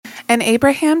And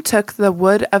Abraham took the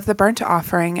wood of the burnt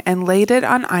offering and laid it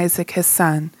on Isaac his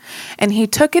son. And he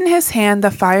took in his hand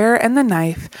the fire and the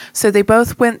knife, so they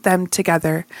both went them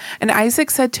together. And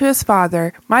Isaac said to his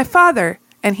father, "My father."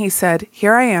 And he said,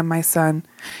 "Here I am, my son."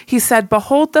 He said,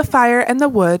 "Behold the fire and the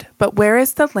wood, but where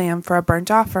is the lamb for a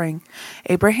burnt offering?"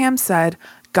 Abraham said,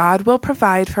 "God will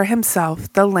provide for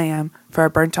himself the lamb for a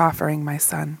burnt offering, my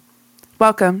son."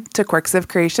 Welcome to Quirks of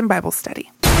Creation Bible Study.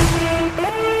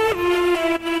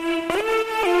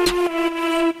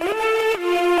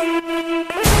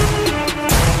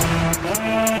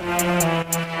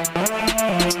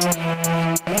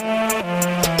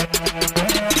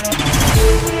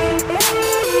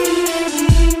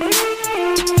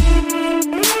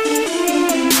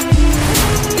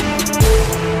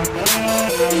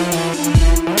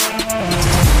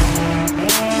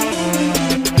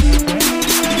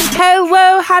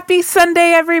 Happy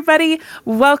Sunday, everybody.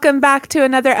 Welcome back to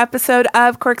another episode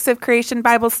of Quirks of Creation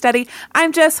Bible Study.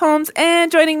 I'm Jess Holmes,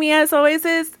 and joining me as always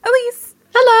is Elise.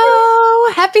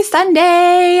 Hello. Happy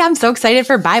Sunday. I'm so excited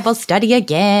for Bible study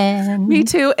again. Me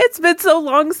too. It's been so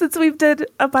long since we've did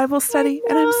a Bible study,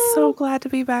 and I'm so glad to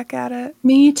be back at it.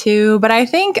 Me too. But I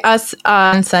think us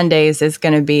on Sundays is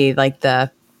going to be like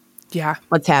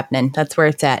what's happening. That's where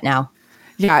it's at now.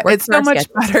 Yeah, it's so much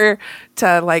better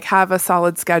to like have a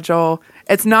solid schedule.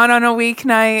 It's not on a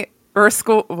weeknight or a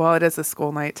school. Well, it is a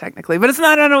school night technically, but it's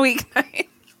not on a weeknight.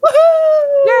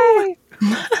 Woohoo! Yay!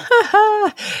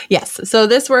 Yes. So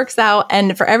this works out.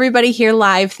 And for everybody here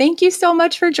live, thank you so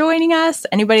much for joining us.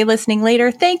 Anybody listening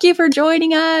later, thank you for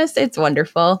joining us. It's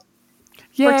wonderful.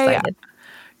 Yay. We're excited.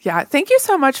 Yeah, thank you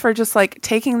so much for just like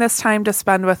taking this time to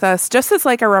spend with us. Just as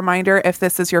like a reminder, if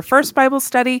this is your first Bible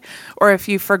study or if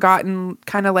you've forgotten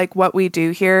kind of like what we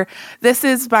do here, this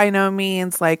is by no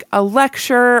means like a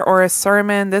lecture or a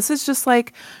sermon. This is just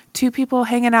like two people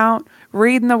hanging out,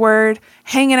 reading the word,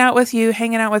 hanging out with you,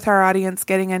 hanging out with our audience,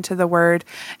 getting into the word.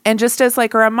 And just as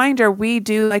like a reminder, we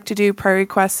do like to do prayer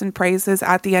requests and praises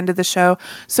at the end of the show.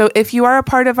 So if you are a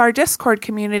part of our Discord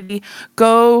community,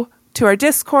 go to our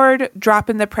Discord, drop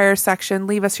in the prayer section,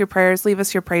 leave us your prayers, leave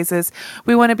us your praises.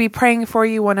 We want to be praying for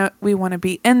you. We want to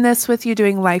be in this with you,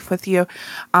 doing life with you.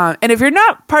 And if you're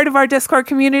not part of our Discord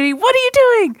community, what are you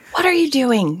doing? What are you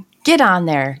doing? Get on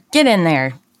there. Get in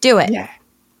there. Do it. Yeah.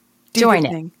 Join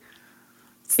it.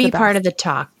 Be part of the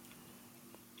talk.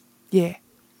 Yeah.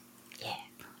 Yeah.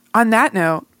 On that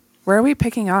note, where are we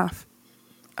picking off?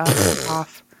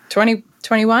 Off.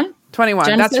 21? 21,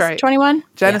 Genesis, that's right. 21?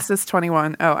 Genesis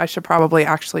 21. Oh, I should probably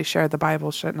actually share the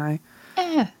Bible, shouldn't I?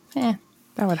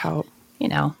 That would help. You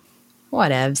know,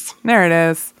 whatevs. There it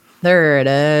is. There it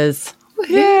is.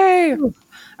 Yay! All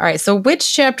right, so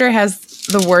which chapter has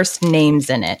the worst names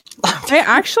in it? I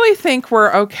actually think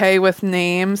we're okay with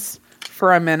names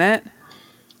for a minute.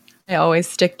 I always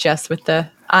stick Jess with the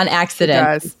on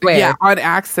accident. Yeah, on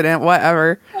accident,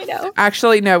 whatever. I know.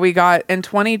 Actually, no, we got in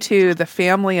 22, the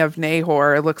family of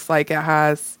Nahor. It looks like it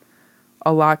has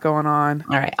a lot going on.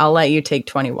 All right, I'll let you take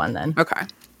 21 then. Okay.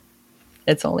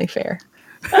 It's only fair.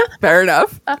 Fair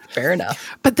enough. Fair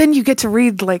enough. But then you get to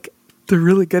read like the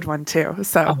really good one too.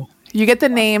 So you get the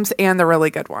names and the really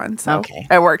good one. So okay.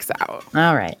 It works out.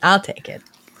 All right, I'll take it.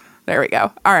 There we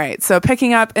go. All right. So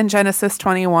picking up in Genesis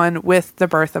 21 with the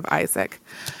birth of Isaac.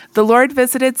 The Lord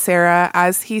visited Sarah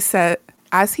as he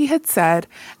had said,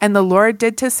 and the Lord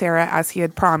did to Sarah as he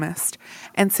had promised.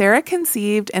 And Sarah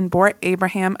conceived and bore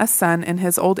Abraham a son in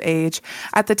his old age,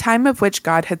 at the time of which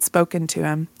God had spoken to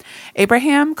him.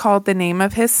 Abraham called the name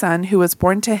of his son who was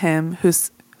born to him,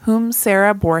 whom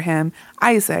Sarah bore him,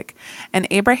 Isaac. And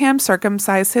Abraham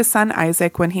circumcised his son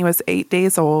Isaac when he was 8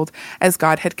 days old, as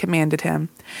God had commanded him.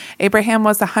 Abraham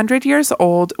was 100 years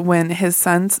old when his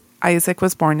son Isaac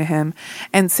was born to him.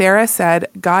 And Sarah said,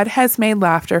 God has made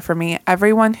laughter for me.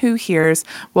 Everyone who hears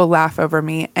will laugh over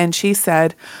me. And she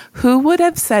said, who would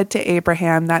have said to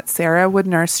Abraham that Sarah would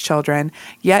nurse children?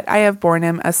 Yet I have borne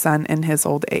him a son in his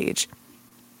old age.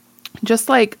 Just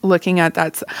like looking at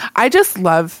that, I just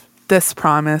love this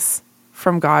promise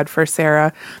from God for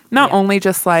Sarah, not only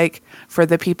just like for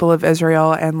the people of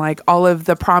Israel and like all of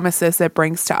the promises it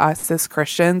brings to us as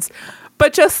Christians,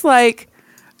 but just like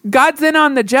God's in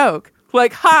on the joke.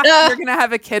 Like, you're going to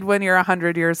have a kid when you're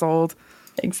 100 years old.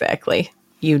 Exactly.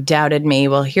 You doubted me.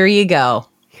 Well, here you go.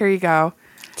 Here you go.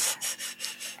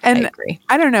 And I agree.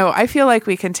 I don't know. I feel like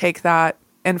we can take that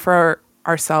and for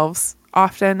ourselves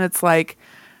often. It's like,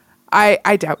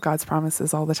 I doubt God's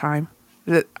promises all the time.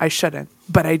 I shouldn't,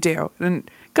 but I do. And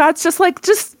God's just like,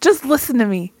 just listen to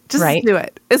me. Just do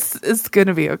it. It's going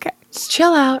to be okay. Just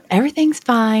chill out. Everything's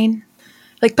fine.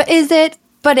 Like, but is it?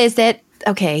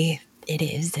 Okay, it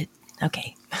is.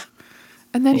 Okay.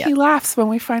 And then Yeah. he laughs when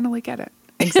we finally get it.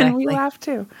 And Exactly. we laugh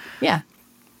too. Yeah.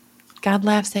 God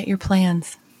laughs at your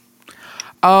plans.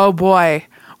 Oh boy.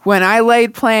 When I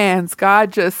laid plans,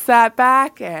 God just sat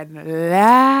back and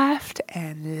laughed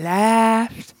and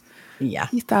laughed. Yeah.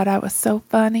 He thought I was so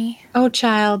funny. Oh,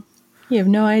 child, you have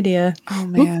no idea. Oh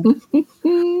man.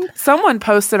 Someone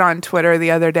posted on Twitter the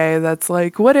other day that's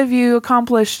like, what have you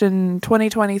accomplished in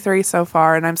 2023 so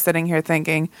far? And I'm sitting here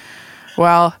thinking,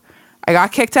 well, I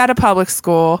got kicked out of public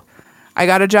school. I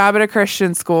got a job at a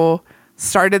Christian school,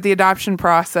 started the adoption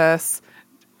process.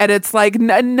 And it's like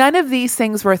none of these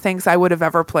things were things I would have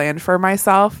ever planned for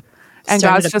myself. And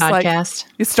Started God's a just podcast.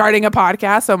 like, you're starting a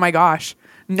podcast? Oh my gosh.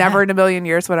 Never in a million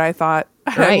years would I thought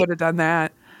I Right. would have done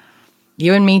that.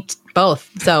 You and me both.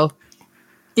 So,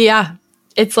 yeah,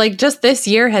 it's like just this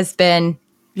year has been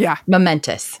Yeah.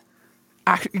 momentous.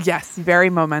 Yes. Very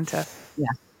momentous.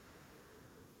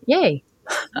 Yay.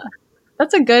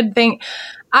 That's a good thing.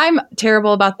 I'm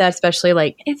terrible about that, especially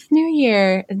like it's New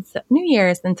Year and New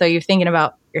Year's. And so you're thinking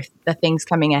about the things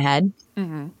coming ahead.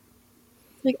 Mm-hmm.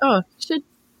 Like, oh, should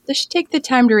take the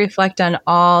time to reflect on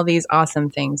all these awesome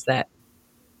things that,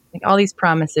 like all these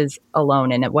promises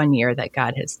alone in 1 year that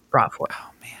God has brought forth. Oh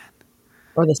man.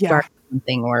 Or the Yeah. start of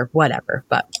something or whatever.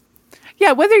 But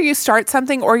Yeah, whether you start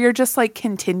something or you're just like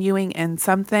continuing in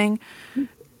something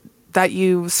that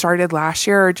you started last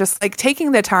year, or just like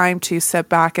taking the time to sit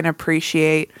back and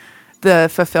appreciate the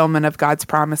fulfillment of God's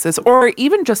promises, or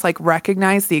even just like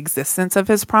recognize the existence of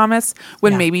his promise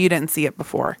when Yeah. maybe you didn't see it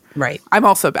before. right. I'm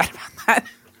also bad about that.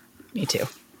 Me too.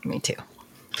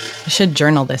 I should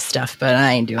journal this stuff, but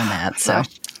I ain't doing that. So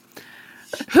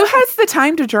Who has the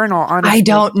time to journal, honestly? I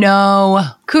don't know.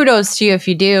 Kudos to you if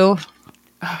you do.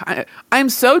 I'm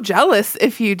so jealous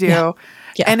if you do.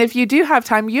 Yeah. And if you do have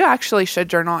time, you actually should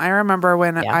journal. I remember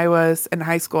when Yeah. I was in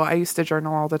high school, I used to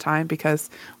journal all the time because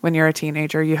when you're a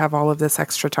teenager, you have all of this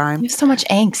extra time. You have so much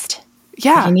angst.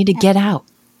 Yeah. You need to get out.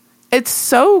 It's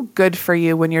so good for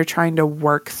you when you're trying to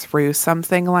work through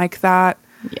something like that.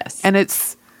 Yes. And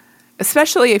it's,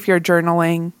 especially if you're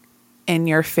journaling in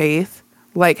your faith,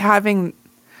 like having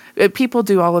people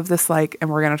do all of this, like, and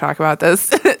we're going to talk about this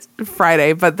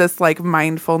Friday, but this like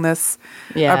mindfulness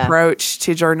Yeah. approach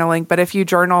to journaling. But if you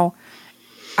journal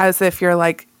as if you're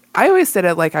like, I always did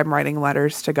it like I'm writing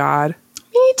letters to God.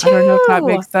 Me too. I don't know if that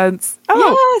makes sense.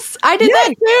 Oh, Yes, I did that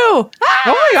too. Ah,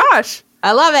 oh my gosh.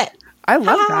 I love it. I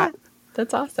love Ah, that.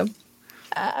 That's awesome.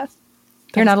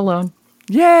 You're not alone.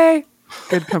 Yay.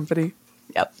 Good company.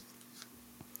 Yep.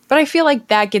 But I feel like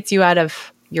that gets you out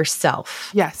of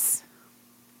yourself. Yes.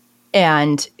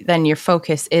 And then your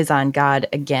focus is on God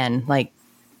again. Like,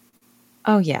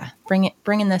 oh yeah,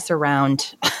 bringing this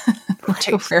around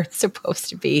to where it's supposed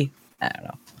to be. I don't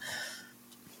know.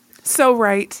 So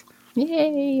right.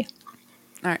 Yay.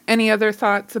 All right. Any other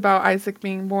thoughts about Isaac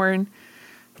being born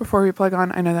before we plug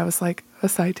on? I know that was like a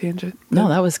side tangent. No,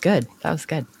 that was good.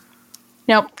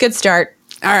 Nope. Good start.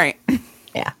 All right.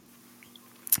 Yeah.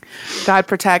 God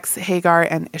protects Hagar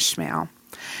and Ishmael.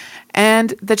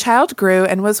 And the child grew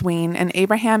and was weaned, and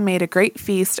Abraham made a great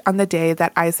feast on the day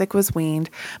that Isaac was weaned.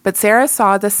 But Sarah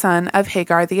saw the son of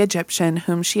Hagar the Egyptian,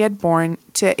 whom she had borne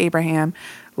to Abraham,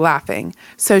 laughing.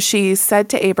 So she said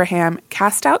to Abraham,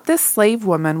 "Cast out this slave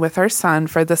woman with her son,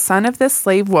 for the son of this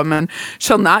slave woman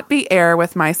shall not be heir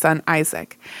with my son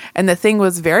Isaac." And the thing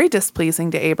was very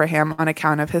displeasing to Abraham on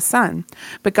account of his son.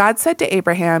 But God said to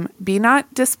Abraham, "Be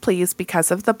not displeased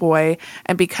because of the boy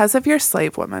and because of your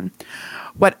slave woman.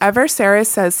 Whatever Sarah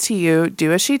says to you,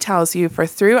 do as she tells you, for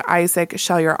through Isaac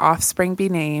shall your offspring be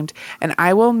named, and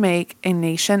I will make a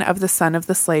nation of the son of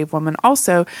the slave woman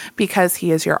also, because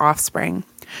he is your offspring."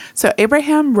 So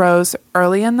Abraham rose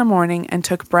early in the morning and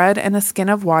took bread and a skin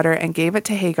of water and gave it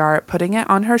to Hagar, putting it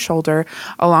on her shoulder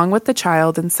along with the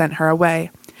child, and sent her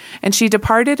away. And she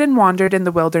departed and wandered in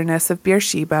the wilderness of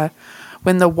Beersheba.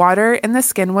 When the water in the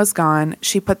skin was gone,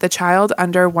 she put the child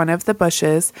under one of the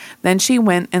bushes. Then she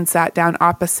went and sat down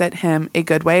opposite him a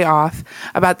good way off,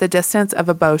 about the distance of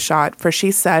a bow shot, for she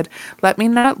said, "Let me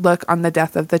not look on the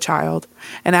death of the child."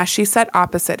 And as she sat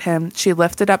opposite him, she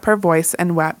lifted up her voice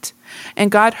and wept.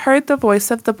 And God heard the voice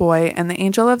of the boy, and the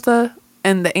angel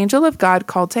of God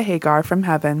called to Hagar from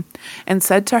heaven, and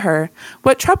said to her,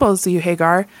 "What troubles you,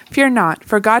 Hagar? Fear not,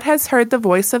 for God has heard the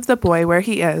voice of the boy where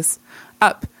he is.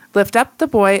 Up, lift up the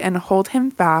boy and hold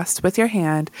him fast with your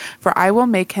hand, for I will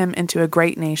make him into a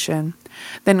great nation."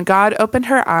 Then God opened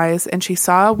her eyes, and she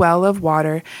saw a well of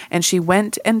water, and she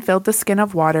went and filled the skin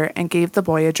of water and gave the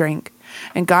boy a drink.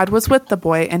 And God was with the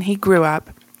boy, and he grew up.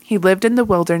 He lived in the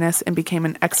wilderness and became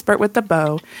an expert with the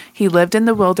bow. He lived in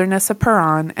the wilderness of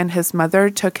Paran, and his mother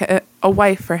took a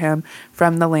wife for him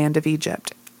from the land of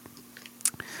Egypt.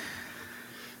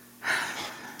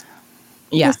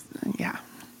 Yeah. Yeah.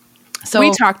 So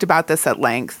we talked about this at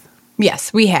length.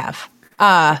 Yes, we have.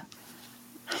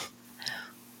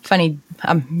 Funny,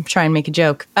 I'm trying to make a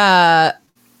joke. I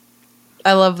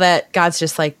love that God's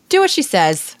just like, do what she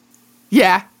says.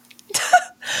 Yeah.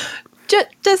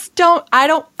 Just don't. I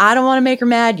don't want to make her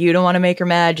mad. You don't want to make her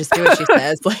mad. Just do what she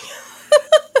says. Like,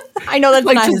 I know that's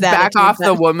Like, not just his back attitude, off the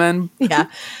but- woman. Yeah,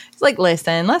 it's like,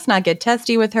 listen, let's not get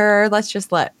testy with her. Let's just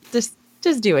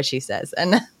do what she says.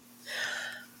 And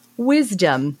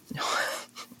wisdom.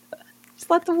 Just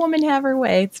let the woman have her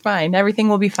way. It's fine. Everything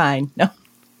will be fine. No,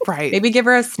 Right. maybe give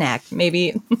her a snack.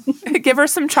 Maybe Give her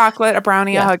some chocolate, a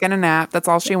brownie, Yeah. a hug, and a nap. That's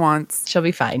all she wants. she'll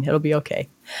be fine. It'll be okay.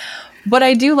 What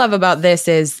I do love about this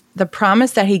is the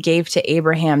promise that he gave to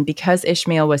Abraham, because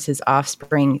Ishmael was his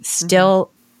offspring,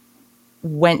 still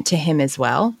went to him as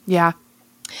well. Yeah.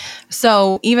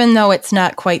 So even though it's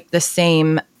not quite the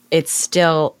same, it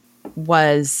still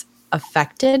was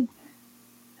affected,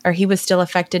 or he was still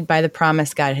affected by the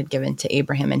promise God had given to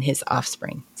Abraham and his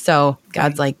offspring. So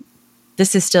God's like,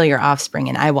 this is still your offspring,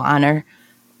 and I will honor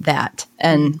that.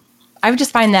 And I would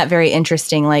just find that very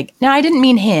interesting. Like, no, I didn't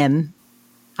mean him.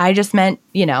 I just meant,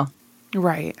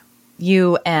 Right.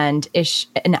 you and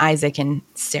Isaac and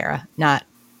Sarah, not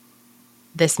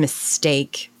this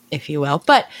mistake, if you will.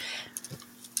 But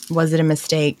was it a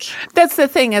mistake? That's the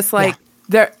thing. It's like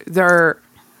there.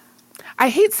 I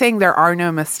hate saying there are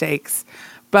no mistakes,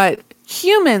 but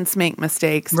humans make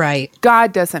mistakes. Right.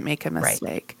 God doesn't make a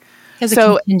mistake. As a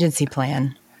So contingency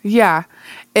plan. yeah,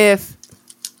 if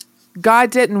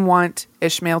God didn't want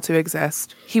Ishmael to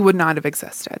exist, he would not have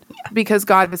existed because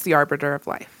God is the arbiter of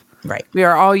life. Right. We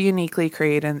are all uniquely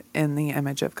created in the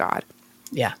image of God.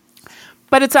 Yeah.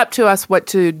 But it's up to us what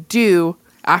to do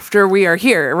after we are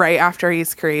here, right? After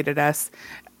he's created us.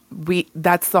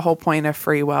 That's the whole point of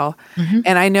free will.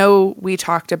 And I know we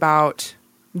talked about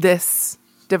this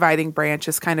dividing branch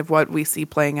is kind of what we see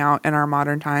playing out in our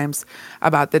modern times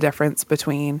about the difference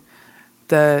between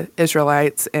the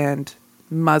Israelites and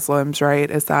Muslims, right?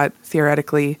 Is that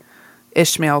theoretically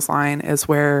Ishmael's line is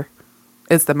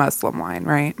the Muslim line,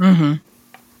 right?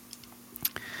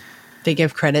 They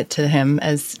give credit to him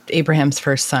as Abraham's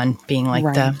first son, being like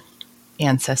Right. the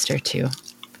ancestor to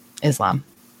Islam.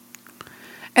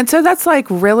 And so that's like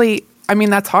really, I mean,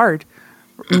 that's hard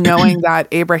knowing that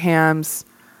Abraham's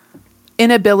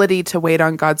inability to wait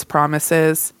on God's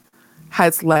promises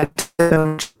has led to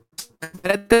them.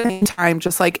 But at the same time,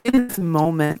 just like in this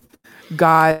moment,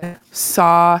 God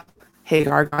saw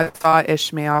Hagar, God saw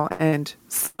Ishmael, and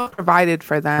still provided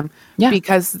for them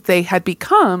because they had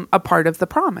become a part of the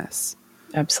promise.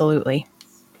 Absolutely.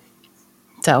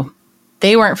 So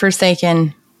they weren't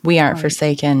forsaken. We aren't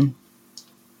forsaken.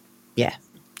 Yeah,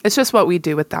 It's just what we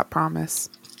do with that promise.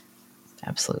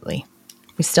 absolutely.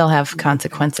 We still have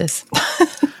consequences.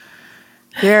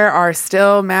 There are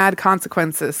still mad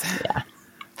consequences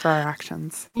for our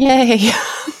actions. Yay.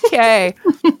 Okay.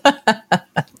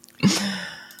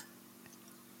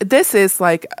 This is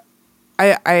like,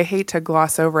 I hate to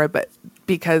gloss over it, but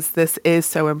because this is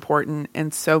so important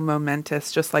and so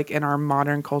momentous, just like in our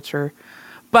modern culture.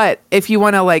 But if you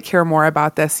want to like hear more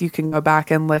about this, you can go back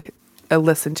and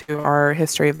listen to our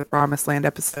History of the Promised Land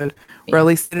episode. Where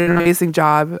Elise did an amazing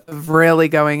job of really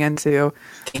going into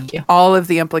Thank you. all of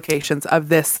the implications of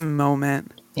this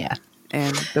moment Yeah.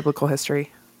 in biblical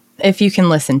history. If you can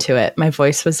listen to it, my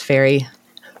voice was very,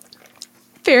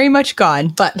 very much gone,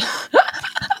 but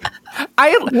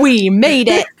we made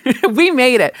it. We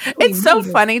made it. It's so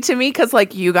funny to me because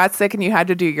like you got sick and you had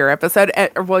to do your episode.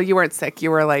 Well, you weren't sick.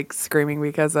 You were like screaming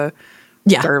because of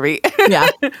scurvy. Yeah.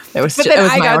 It was, But it then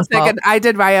was I my got own sick fault. and I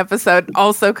did my episode.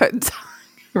 Also couldn't talk.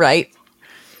 Right.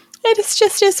 It is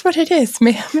just is what it is,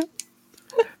 man.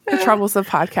 The troubles of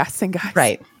podcasting, guys.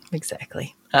 Right.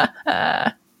 Exactly. All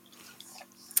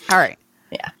right.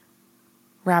 Yeah.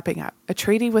 Wrapping up. A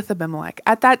treaty with Abimelech.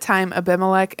 At that time,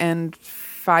 Abimelech and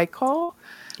Phicol,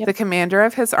 the commander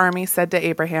of his army, said to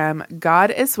Abraham,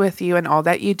 God is with you in all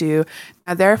that you do.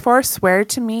 Now therefore swear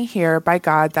to me here by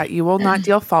God that you will not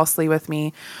deal falsely with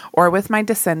me, or with my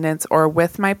descendants, or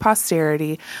with my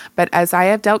posterity, but as I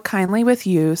have dealt kindly with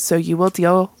you, so you will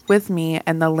deal with me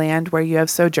and the land where you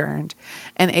have sojourned.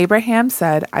 And Abraham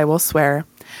said, I will swear.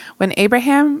 When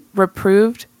Abraham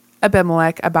reproved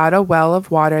Abimelech about a well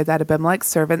of water that Abimelech's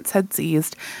servants had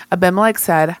seized, Abimelech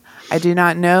said, I do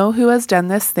not know who has done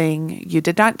this thing. You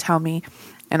did not tell me.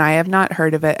 and I have not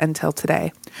heard of it until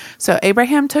today. So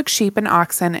Abraham took sheep and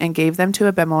oxen and gave them to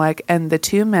Abimelech, and the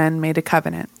two men made a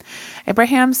covenant.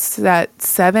 Abraham set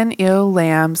 7 ewe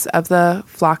lambs of the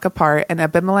flock apart, and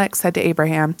Abimelech said to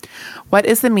Abraham, "What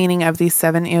is the meaning of these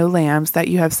 7 ewe lambs that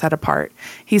you have set apart?"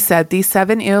 He said, "These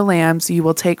 7 ewe lambs you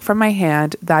will take from my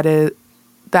hand, that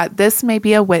this may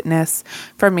be a witness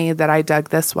for me that I dug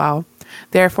this well."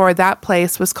 Therefore that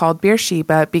place was called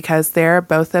Beersheba, because there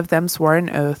both of them swore an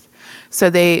oath. So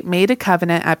they made a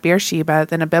covenant at Beersheba.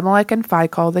 Then Abimelech and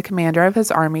Phicol, the commander of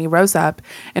his army, rose up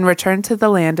and returned to the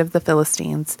land of the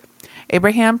Philistines.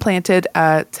 Abraham planted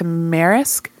a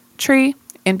tamarisk tree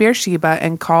in Beersheba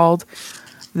and called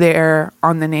there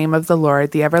on the name of the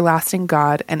Lord, the everlasting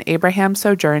God. And Abraham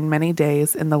sojourned many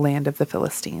days in the land of the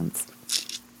Philistines.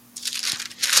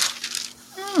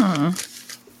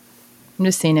 I'm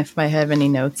just seeing if I have any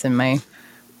notes in my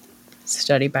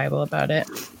study Bible about it.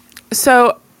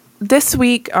 So this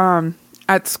week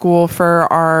at school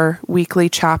for our weekly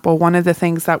chapel, one of the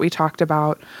things that we talked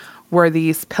about were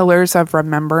these pillars of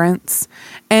remembrance.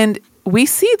 And we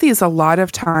see these a lot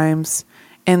of times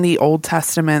in the Old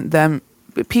Testament, them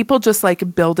people just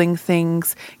like building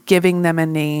things, giving them a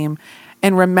name,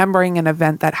 and remembering an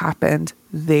event that happened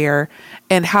there,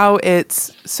 and how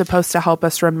it's supposed to help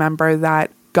us remember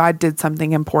that God did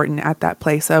something important at that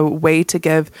place, a way to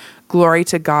give glory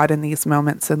to God in these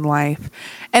moments in life.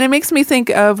 And it makes me think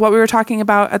of what we were talking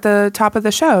about at the top of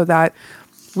the show, that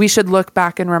we should look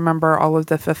back and remember all of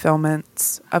the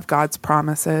fulfillments of God's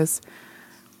promises.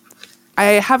 I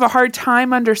have a hard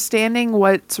time understanding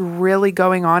what's really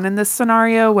going on in this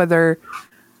scenario, whether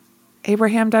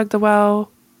Abraham dug the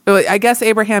well. I guess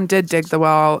Abraham did dig the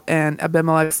well, and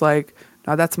Abimelech's like,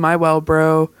 "No, that's my well,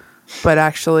 bro." But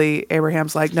actually,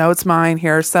 Abraham's like, "No, it's mine.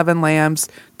 Here are 7 lambs.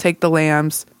 Take the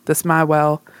lambs. This is my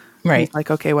well." Right. He's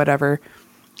like, "Okay, whatever.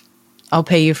 I'll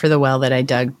pay you for the well that I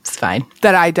dug. It's fine.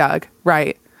 That I dug."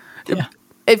 Right. Yeah.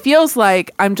 It feels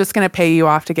like I'm just going to pay you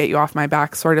off to get you off my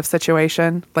back sort of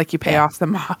situation. Like you pay off the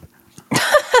mob.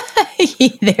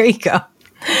 There you go.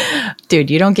 Dude,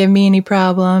 you don't give me any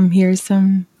problem. Here's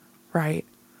some. Right.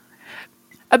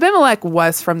 Abimelech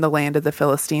was from the land of the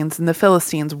Philistines, and the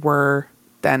Philistines were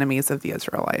the enemies of the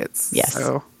Israelites. Yes.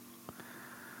 So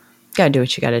Gotta do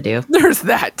what you gotta do. there's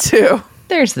that too.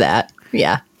 There's that.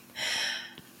 Yeah.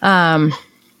 Yeah.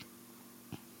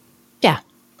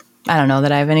 I don't know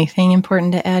that I have anything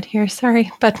important to add here. Sorry,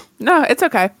 but No, it's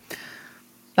okay.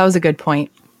 that was a good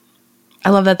point. I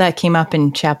love that that came up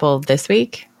in chapel this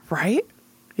week. Right?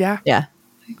 Yeah. Yeah.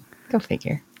 Go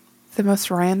figure. The most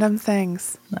random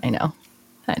things. I know.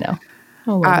 I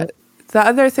love it. The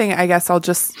other thing, I guess I'll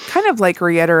just kind of like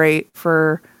reiterate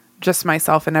for just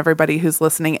myself and everybody who's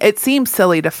listening. It seems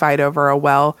silly to fight over a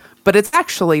well, but it's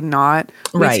actually not.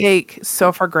 Right. We take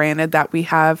so for granted that we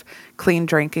have clean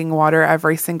drinking water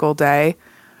every single day,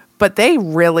 but they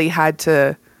really had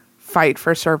to fight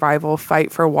for survival,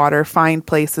 fight for water, find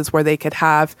places where they could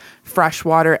have fresh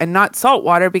water and not salt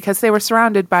water, because they were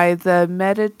surrounded by the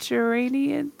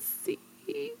Mediterranean Sea.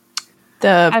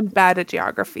 I'm bad at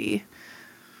geography.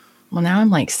 Well, now I'm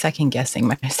like second guessing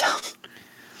myself.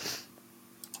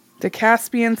 The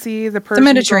Caspian Sea, the Persian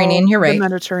Mediterranean, Gulf, you're right. The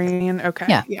Mediterranean,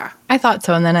 okay. Yeah. I thought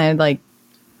so, and then I like,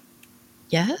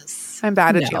 yes. I'm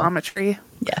bad at No. geometry.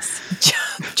 Yes.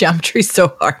 Geometry's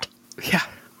so hard. Yeah.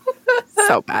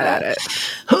 So bad at it.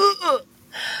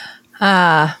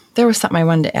 There was something I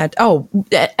wanted to add. Oh,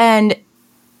 and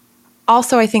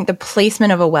also I think the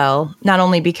placement of a well, not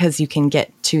only because you can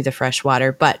get to the fresh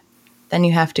water, but then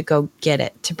you have to go get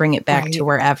it to bring it back to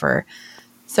wherever.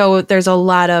 So there's a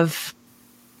lot of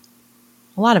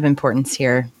importance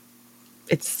here.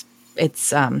 It's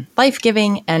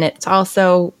life-giving, and it's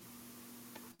also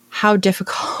how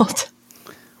difficult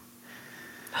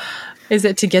is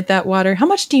it to get that water? How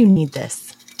much do you need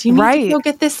this? Do you need to go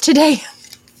get this today?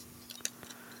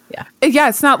 Yeah,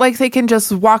 it's not like they can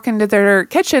just walk into their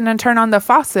kitchen and turn on the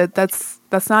faucet. That's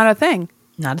not a thing.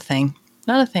 Not a thing.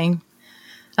 Not a thing.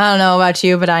 I don't know about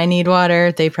you, but I need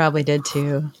water. They probably did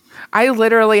too. I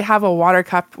literally have a water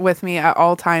cup with me at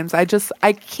all times. I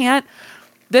can't.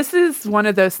 This is one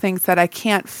of those things that I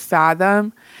can't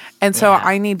fathom. And so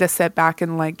I need to sit back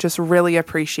and like just really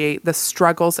appreciate the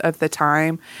struggles of the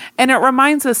time. And it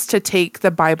reminds us to take the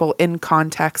Bible in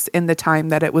context in the time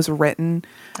that it was written.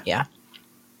 Yeah.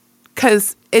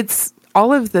 Because it's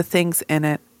all of the things in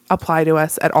it apply to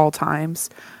us at all times.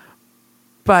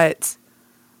 But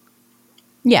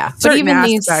yeah, certain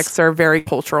aspects are very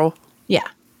cultural. Yeah.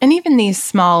 And even these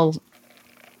small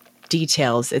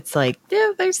details, it's like,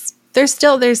 yeah,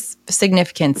 there's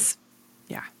significance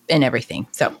Yeah. in everything.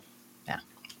 So, yeah.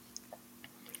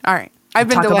 All right. I've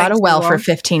been Talk delaying about a too well for long.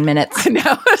 15 minutes.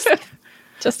 No.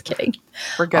 Just kidding.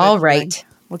 We're good. All at right. delaying.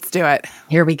 Let's do it.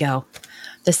 Here we go.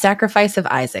 The sacrifice of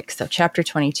Isaac. So chapter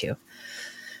 22.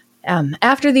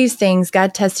 After these things,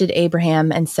 God tested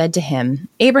Abraham and said to him,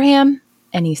 Abraham,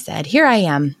 and he said, Here I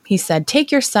am. He said,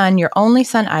 Take your son, your only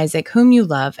son Isaac, whom you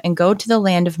love, and go to the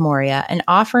land of Moriah and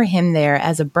offer him there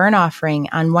as a burnt offering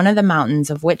on one of the mountains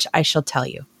of which I shall tell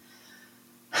you.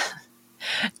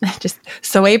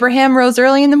 So Abraham rose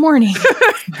early in the morning.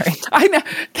 I know.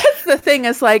 That's the thing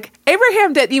is like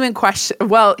Abraham didn't even question.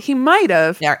 Well, he might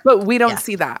have, but we don't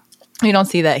see that. We don't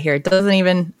see that here. It doesn't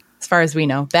even, as far as we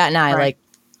know, bat and I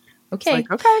okay.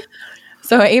 Okay.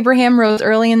 So Abraham rose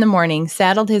early in the morning,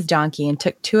 saddled his donkey, and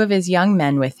took 2 of his young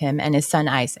men with him and his son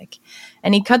Isaac.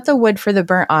 And he cut the wood for the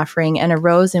burnt offering and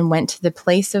arose and went to the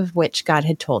place of which God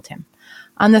had told him.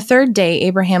 On the 3rd day,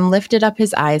 Abraham lifted up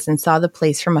his eyes and saw the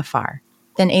place from afar.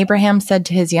 Then Abraham said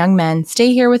to his young men,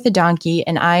 Stay here with the donkey,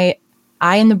 and I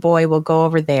and the boy will go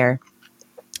over there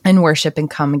and worship and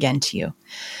come again to you.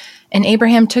 And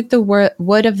Abraham took the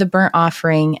wood of the burnt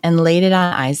offering and laid it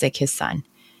on Isaac his son.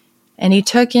 And he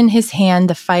took in his hand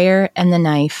the fire and the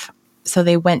knife. So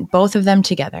they went both of them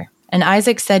together. And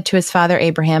Isaac said to his father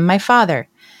Abraham, My father.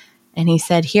 And he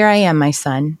said, Here I am, my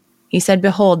son. He said,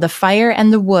 Behold, the fire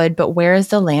and the wood, but where is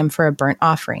the lamb for a burnt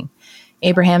offering?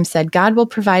 Abraham said, God will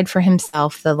provide for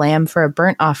himself the lamb for a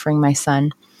burnt offering, my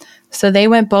son. So they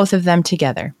went both of them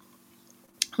together.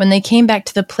 When they came back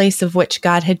to the place of which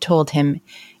God had told him,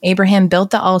 Abraham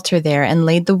built the altar there and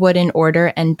laid the wood in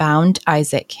order and bound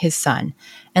Isaac, his son,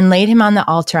 and laid him on the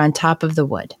altar on top of the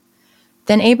wood.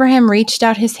 Then Abraham reached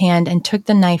out his hand and took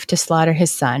the knife to slaughter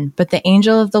his son. But the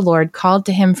angel of the Lord called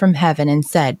to him from heaven and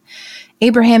said,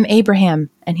 Abraham, Abraham.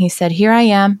 And he said, Here I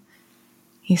am.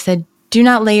 He said, Do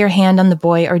not lay your hand on the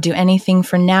boy or do anything,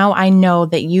 for now I know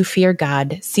that you fear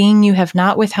God, seeing you have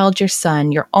not withheld your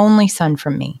son, your only son,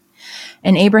 from me.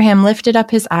 And Abraham lifted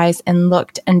up his eyes and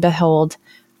looked, and behold,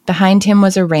 behind him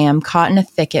was a ram caught in a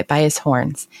thicket by his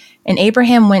horns. And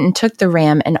Abraham went and took the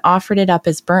ram and offered it up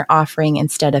as burnt offering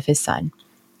instead of his son.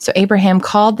 So Abraham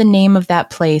called the name of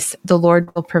that place, The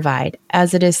Lord Will Provide.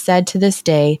 As it is said to this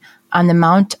day, On the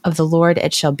mount of the Lord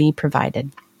it shall be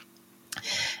provided.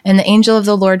 And the angel of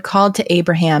the Lord called to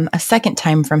Abraham a second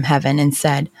time from heaven and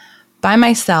said, By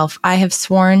myself I have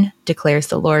sworn, declares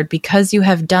the Lord, because you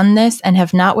have done this and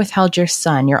have not withheld your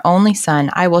son, your only son,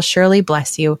 I will surely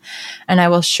bless you, and I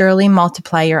will surely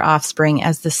multiply your offspring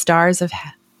as the stars of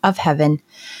heaven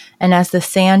and as the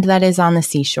sand that is on the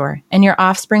seashore. And your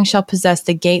offspring shall possess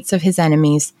the gates of his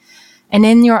enemies, and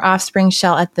in your offspring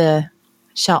shall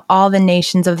all the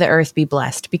nations of the earth be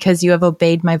blessed, because you have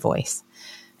obeyed my voice.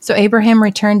 So Abraham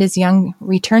returned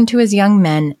to his young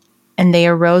men, and they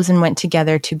arose and went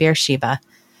together to Beersheba.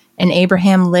 And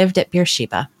Abraham lived at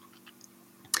Beersheba.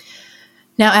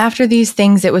 Now after these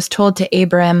things it was told to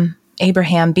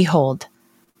Abraham, Behold,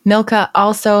 Milcah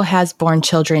also has borne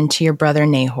children to your brother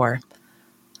Nahor.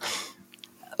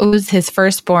 Uz his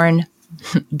firstborn,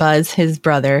 Buz his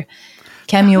brother,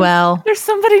 Kemuel. There's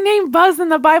somebody named Buzz in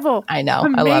the Bible. I know,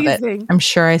 Amazing. I love it. I'm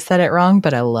sure I said it wrong,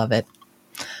 but I love it.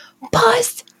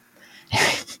 Buzz!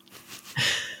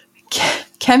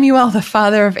 Kemuel, the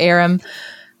father of Aram,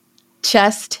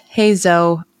 Chest,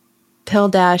 Hazo,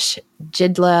 Pildash,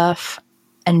 Jidlaph,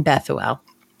 and Bethuel.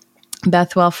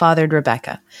 Bethuel fathered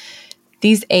Rebekah.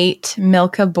 These 8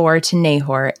 Milcah bore to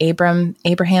Nahor,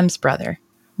 Abraham's brother.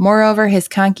 Moreover, his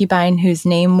concubine, whose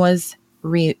name was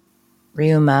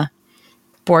Reumah,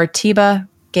 bore Teba,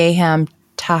 Gaham,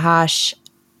 Tahash,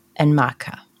 and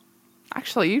Makkah.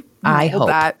 Actually, you I hope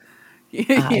that.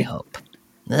 I hope.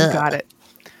 You got it.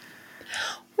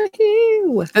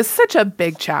 Woo-hoo. This is such a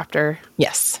big chapter.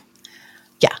 Yes.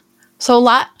 Yeah. So a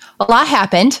lot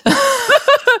happened.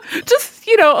 Just,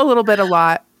 a little bit, a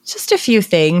lot. Just a few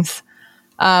things.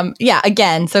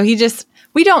 Again, so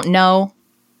we don't know.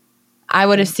 I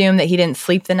would assume that he didn't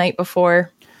sleep the night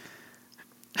before.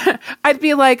 I'd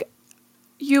be like,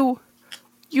 you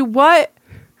what?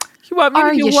 You want me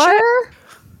to do what? Sure?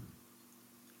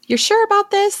 You're sure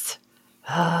about this?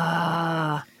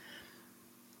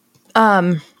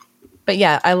 But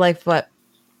yeah, I like what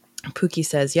Pookie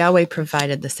says. Yahweh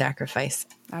provided the sacrifice.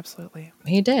 Absolutely.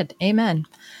 He did. Amen.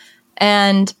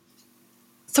 And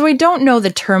so we don't know the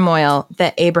turmoil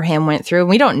that Abraham went through. And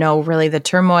we don't know really the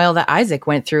turmoil that Isaac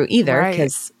went through either,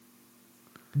 because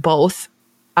both,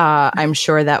 I'm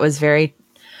sure that was very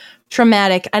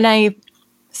traumatic. And I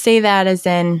say that as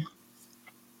in,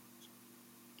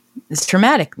 it's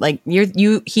traumatic. Like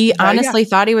he honestly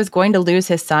thought he was going to lose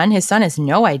his son. His son has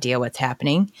no idea what's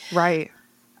happening. Right.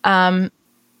 And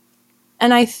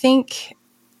I think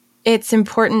it's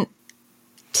important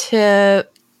to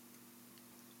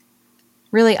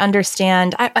really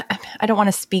understand. I don't want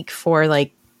to speak for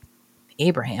like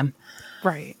Abraham,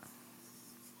 Right.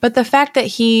 but the fact that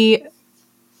he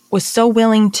was so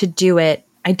willing to do it,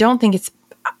 I don't think it's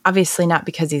obviously not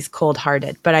because he's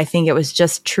cold-hearted, but I think it was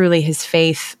just truly his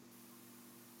faith.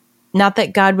 Not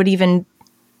that God would even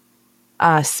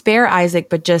spare Isaac,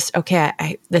 but just, okay,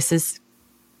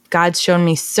 God's shown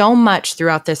me so much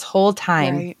throughout this whole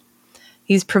time. Right.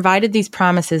 He's provided these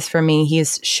promises for me.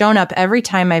 He's shown up every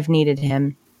time I've needed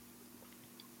him.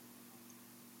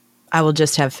 I will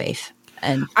just have faith.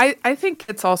 And I think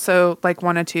it's also like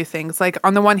one of two things. Like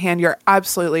on the one hand, you're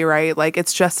absolutely right. Like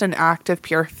it's just an act of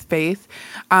pure faith.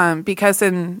 Because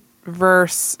in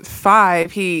verse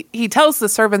 5, he tells the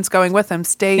servants going with him,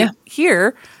 stay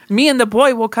here. Me and the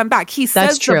boy will come back. He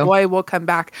says the boy will come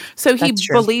back. So he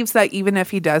believes that even if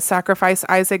he does sacrifice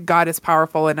Isaac, God is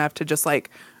powerful enough to just like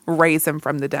raise him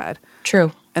from the dead.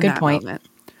 True. Good point.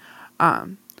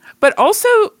 But also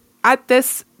at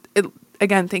this,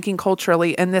 again, thinking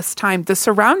culturally in this time, the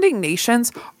surrounding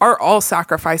nations are all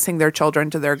sacrificing their children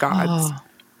to their gods.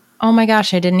 Oh my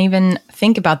gosh, I didn't even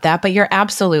think about that, but you're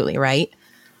absolutely right.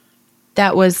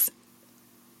 That was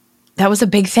a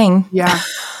big thing. Yeah.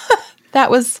 That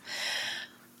was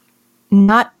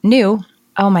not new.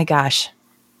 Oh my gosh.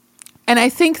 And I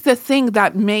think the thing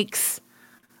that makes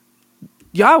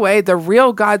Yahweh, the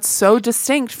real God, so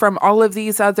distinct from all of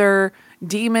these other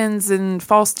demons and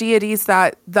false deities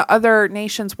that the other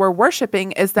nations were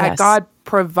worshiping is that God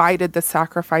provided the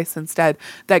sacrifice instead,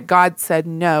 that God said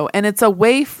no. And it's a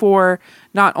way for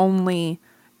not only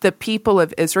the people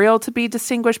of Israel to be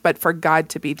distinguished, but for God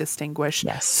to be distinguished.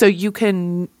 Yes. So you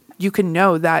can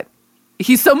know that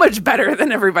he's so much better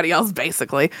than everybody else,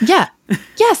 basically. Yeah.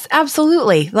 Yes,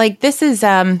 absolutely. Like this is,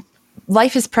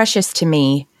 life is precious to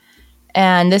me.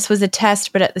 And this was a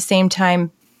test, but at the same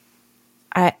time,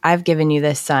 I've given you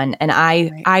this son, and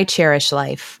I cherish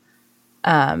life.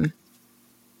 I'm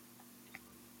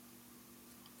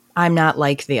not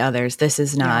like the others. This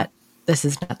is not the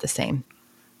same.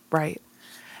 Right.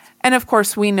 And of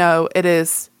course, we know it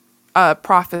is a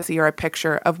prophecy or a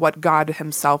picture of what God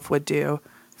himself would do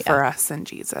for us in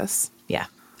Jesus. Yeah,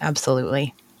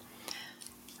 absolutely.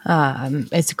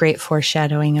 It's a great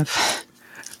foreshadowing of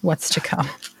what's to come.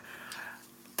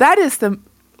 That is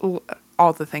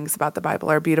all the things about the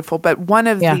Bible are beautiful, but one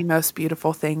of the most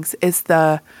beautiful things is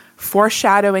the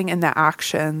foreshadowing and the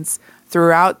actions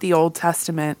throughout the Old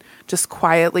Testament, just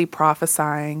quietly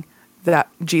prophesying that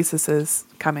Jesus is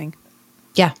coming.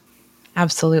 Yeah,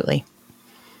 absolutely.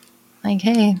 Like,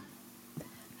 hey,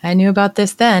 I knew about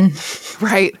this then.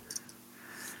 Right.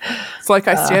 It's like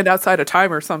I stand outside of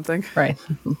time or something. Right.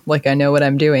 Like I know what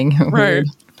I'm doing. Right.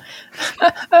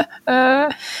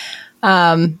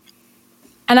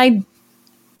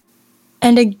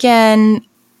 And again,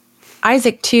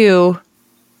 Isaac too,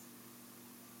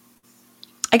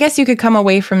 I guess you could come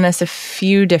away from this a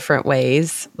few different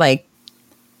ways. Like,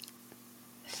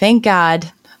 thank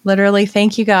God, literally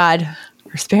thank you, God,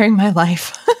 for sparing my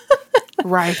life.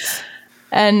 Right.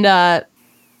 And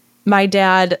my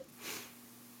dad,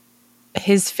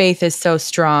 his faith is so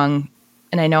strong,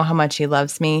 and I know how much he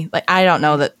loves me. Like, I don't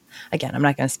know that, again, I'm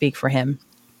not going to speak for him,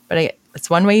 but it's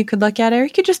one way you could look at it. Or you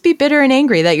could just be bitter and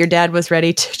angry that your dad was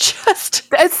ready to just.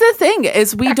 That's the thing,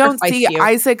 is we don't see you.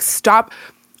 Isaac stop.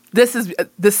 This is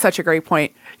such a great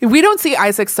point. We don't see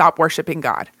Isaac stop worshiping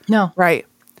God. No. Right.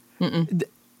 Mm-mm.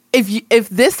 If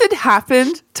this had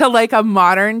happened to like a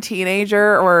modern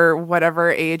teenager or whatever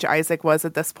age Isaac was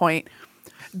at this point,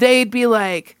 they'd be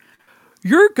like,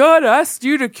 your God asked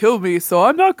you to kill me, so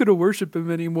I'm not going to worship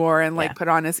him anymore, and like put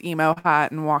on his emo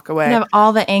hat and walk away. He'd have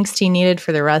all the angst he needed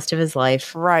for the rest of his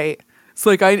life. Right. It's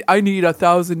like, I need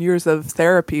 1,000 years of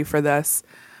therapy for this.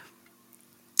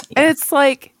 Yeah. And it's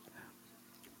like,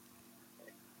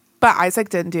 but Isaac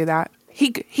didn't do that. He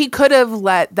could have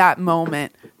let that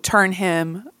moment turn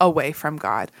him away from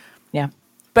God. Yeah.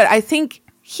 But I think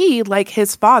he, like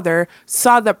his father,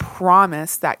 saw the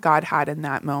promise that God had in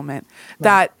that moment. Right.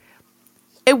 That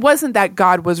it wasn't that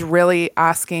God was really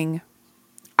asking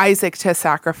Isaac to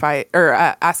sacrifice, or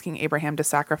asking Abraham to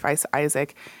sacrifice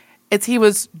Isaac. He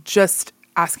was just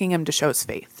asking him to show his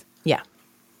faith. Yeah.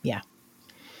 Yeah.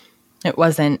 It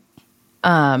wasn't,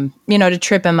 to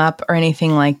trip him up or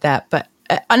anything like that. But,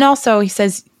 and also he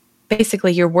says,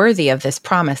 basically, you're worthy of this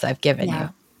promise I've given you,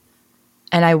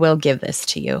 and I will give this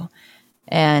to you.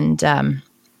 And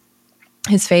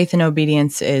his faith and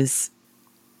obedience is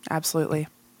absolutely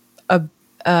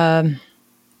a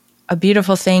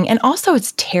beautiful thing. And also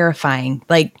it's terrifying.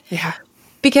 Like,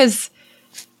 because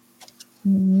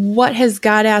what has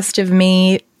God asked of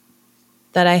me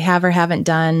that I have or haven't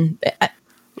done?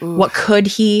 What could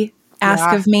he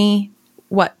ask of me?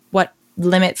 What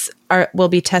limits will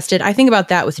be tested? I think about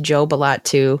that with Job a lot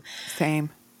too. Same.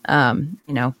 And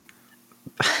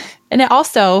it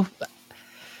also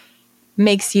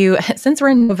makes you, since we're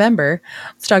in November,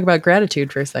 let's talk about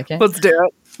gratitude for a second. Let's do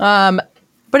it.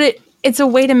 But it's a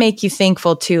way to make you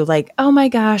thankful too. Like, oh my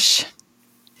gosh,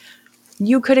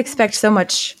 you could expect so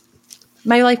much.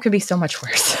 My life could be so much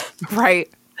worse. Right.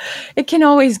 It can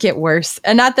always get worse.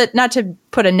 And not to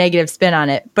put a negative spin on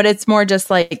it, but it's more just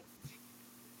like,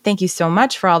 thank you so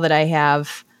much for all that I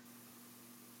have.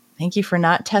 Thank you for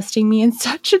not testing me in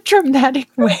such a dramatic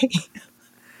way.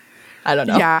 I don't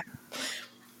know. Yeah.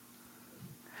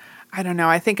 I don't know.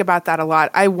 I think about that a lot.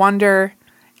 I wonder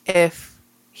if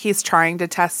he's trying to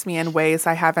test me in ways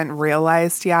I haven't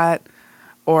realized yet,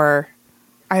 or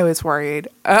I was worried.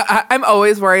 I'm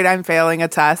always worried I'm failing a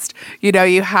test. You know,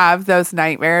 you have those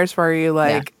nightmares where you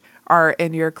are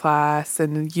in your class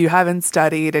and you haven't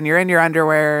studied and you're in your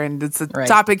underwear and it's a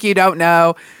topic you don't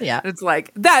know. Yeah. It's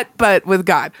like that, but with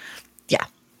God. Yeah.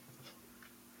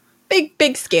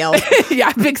 Big scale.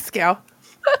 Yeah, big scale.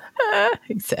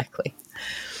 Exactly.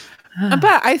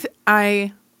 But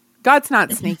I God's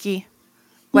not sneaky.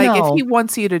 Like if he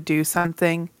wants you to do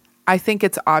something, I think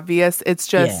it's obvious. It's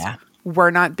just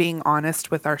we're not being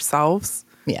honest with ourselves.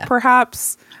 Yeah.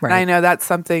 Perhaps. Right. And I know that's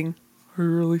something we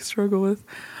really struggle with.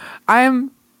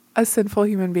 I'm a sinful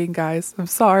human being, guys. I'm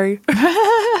sorry.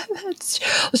 Let's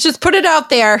just put it out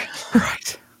there.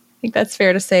 Right. I think that's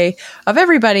fair to say of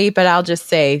everybody, but I'll just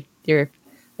say you're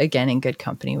again in good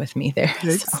company with me there.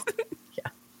 So,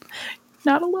 yeah.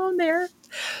 Not alone there.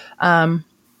 I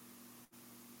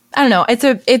don't know.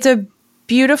 It's a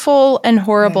beautiful and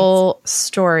horrible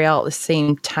story all at the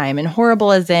same time. And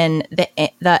horrible as in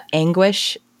the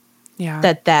anguish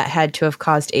that had to have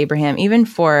caused Abraham, even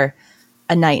for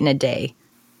a night and a day.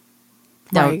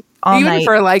 Right. No, even night.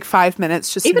 for like 5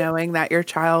 minutes, just knowing that your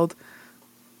child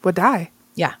would die.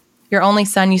 Yeah. Your only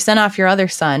son, you sent off your other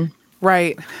son.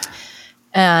 Right.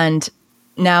 And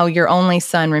now your only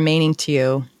son remaining to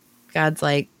you, God's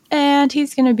like, and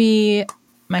he's going to be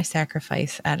my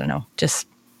sacrifice. I don't know. Just.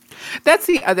 That's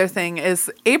the other thing is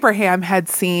Abraham had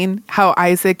seen how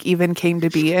Isaac even came to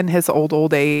be in his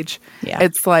old age. Yeah.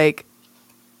 It's like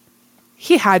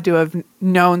he had to have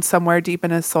known somewhere deep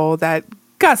in his soul that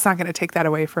God's not going to take that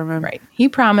away from him. Right. He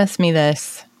promised me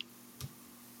this.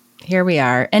 Here we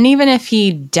are. And even if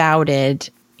he doubted,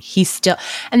 he still,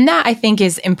 and that I think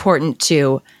is important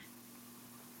too,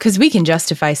 because we can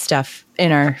justify stuff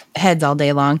in our heads all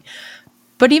day long.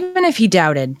 But even if he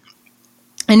doubted,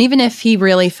 and even if he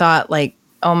really thought like,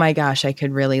 oh my gosh, I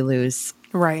could really lose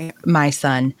my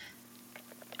son,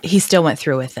 he still went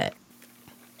through with it.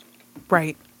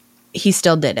 Right. He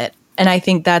still did it. And I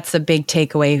think that's a big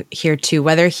takeaway here too.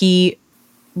 Whether he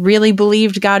really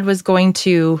believed God was going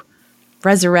to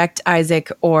resurrect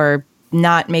Isaac or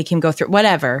not make him go through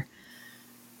whatever,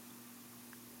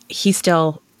 he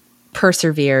still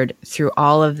persevered through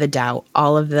all of the doubt,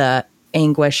 all of the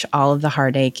anguish, all of the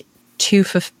heartache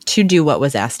to do what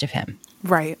was asked of him.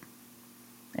 Right.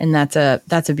 And that's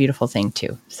a beautiful thing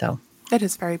too. So it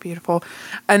is very beautiful.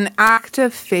 An act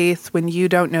of faith when you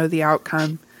don't know the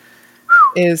outcome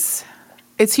it's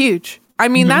huge. I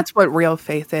mean, that's what real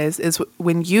faith is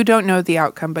when you don't know the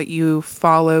outcome, but you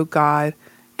follow God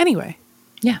anyway.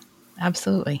 Yeah,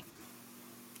 absolutely.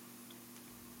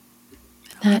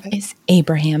 That is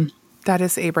Abraham. That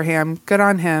is Abraham. Good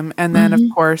on him. And then, of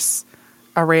course,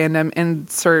 a random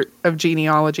insert of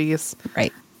genealogies.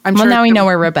 Right. Well, now we know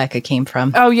where Rebecca came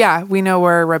from. Oh, yeah. We know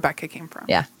where Rebecca came from.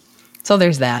 Yeah. So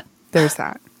there's that. There's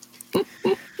that.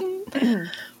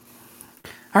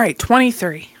 All right.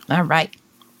 23. All right.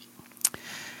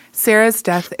 Sarah's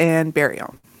death and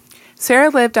burial. Sarah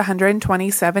lived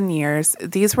 127 years.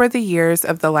 These were the years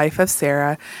of the life of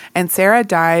Sarah. And Sarah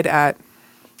died at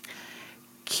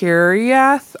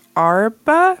Kiriath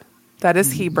Arba, that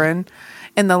is Hebron,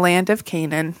 in the land of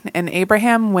Canaan. And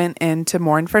Abraham went in to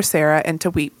mourn for Sarah and to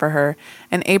weep for her.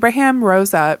 And Abraham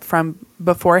rose up from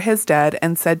before his dead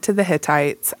and said to the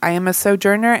Hittites, I am a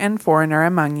sojourner and foreigner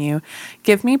among you.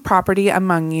 Give me property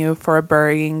among you for a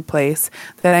burying place,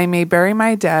 that I may bury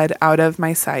my dead out of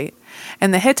my sight.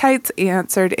 And the Hittites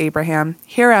answered Abraham,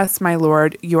 Hear us, my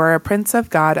lord, you are a prince of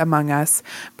God among us.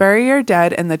 Bury your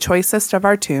dead in the choicest of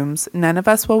our tombs. None of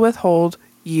us will withhold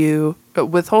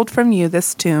from you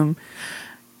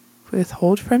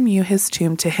his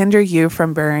tomb to hinder you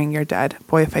from burying your dead.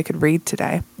 Boy, if I could read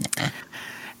today.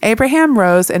 Abraham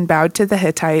rose and bowed to the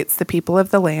Hittites, the people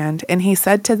of the land, and he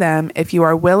said to them, "If you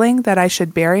are willing that I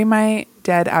should bury my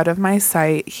dead out of my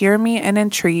sight, hear me and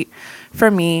entreat for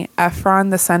me Ephron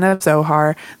the son of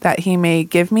Zohar, that he may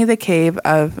give me the cave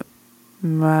of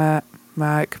Machpelah."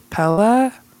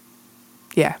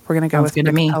 Yeah, we're going to go with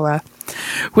Machpelah,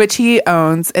 which he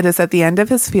owns. It is at the end of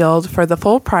his field. For the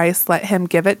full price, let him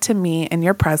give it to me in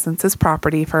your presence as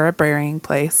property for a burying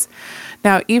place.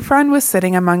 Now Ephron was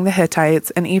sitting among the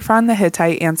Hittites, and Ephron the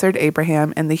Hittite answered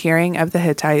Abraham in the hearing of the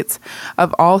Hittites,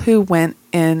 of all who went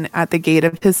in at the gate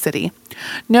of his city,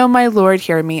 "No, my lord,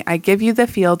 hear me. I give you the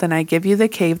field, and I give you the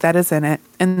cave that is in it.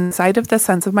 In the sight of the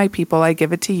sons of my people, I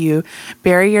give it to you.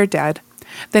 Bury your dead."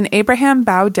 Then Abraham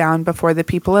bowed down before the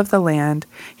people of the land.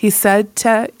 He said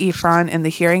to Ephron in the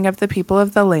hearing of the people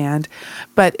of the land,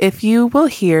 "But if you will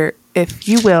hear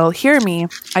me,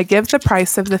 I give the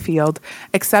price of the field.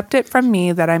 Accept it from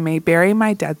me that I may bury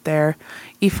my dead there."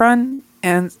 Ephron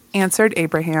answered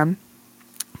Abraham,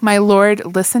 "My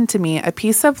lord, listen to me. A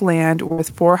piece of land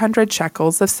worth 400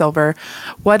 shekels of silver.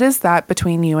 What is that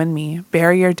between you and me?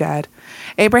 Bury your dead."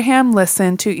 Abraham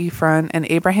listened to Ephron, and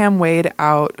Abraham weighed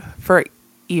out for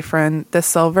Ephron the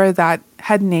silver that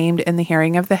had named in the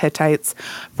hearing of the Hittites,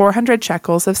 400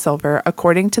 shekels of silver,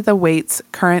 according to the weights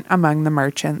current among the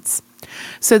merchants.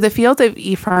 So the field of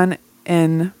Ephron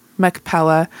in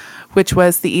Machpelah, which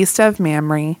was the east of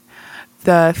Mamre,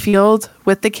 the field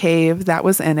with the cave that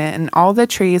was in it, and all the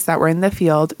trees that were in the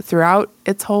field throughout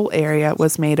its whole area,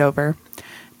 was made over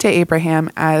to Abraham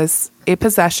as a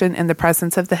possession in the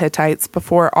presence of the Hittites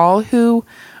before all who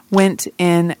went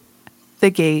in the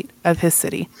gate of his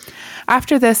city.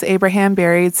 After this, Abraham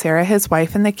buried Sarah his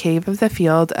wife in the cave of the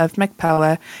field of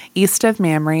Machpelah, east of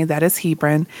Mamre, that is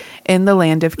Hebron, in the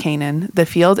land of Canaan. The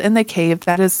field and the cave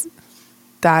that is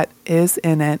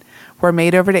in it were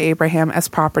made over to Abraham as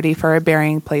property for a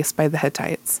burying place by the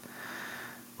Hittites.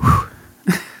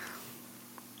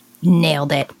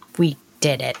 Nailed it. We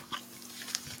did it.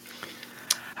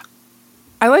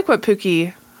 I like what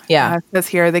Pookie says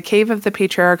here. The cave of the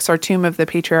patriarchs, or tomb of the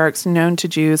patriarchs, known to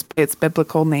Jews by its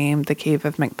biblical name, the cave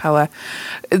of Machpelah.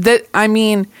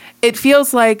 It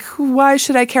feels like, why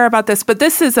should I care about this? But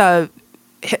this is a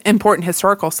important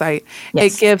historical site.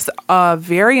 Yes. It gives a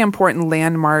very important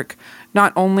landmark,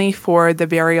 not only for the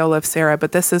burial of Sarah,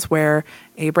 but this is where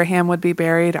Abraham would be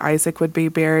buried, Isaac would be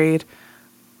buried,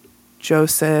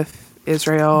 Joseph,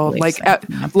 Israel,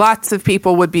 lots of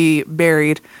people would be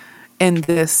buried in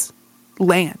this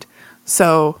land.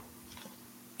 So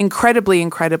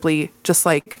incredibly just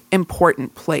like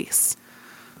important place.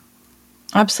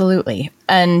 Absolutely.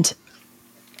 And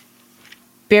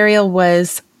burial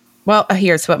was, well,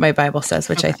 here's what my Bible says,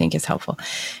 which I think is helpful.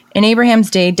 In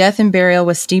Abraham's day, death and burial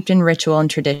was steeped in ritual and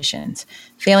traditions.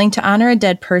 Failing to honor a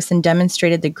dead person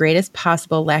demonstrated the greatest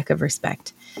possible lack of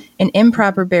respect. An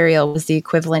improper burial was the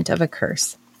equivalent of a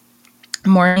curse.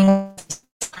 Mourning was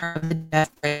part of the death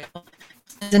burial.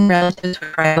 And relatives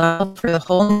would cry aloud for the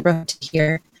whole neighborhood to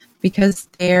hear, because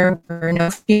there were no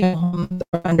funeral homes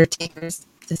or undertakers.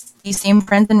 These same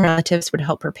friends and relatives would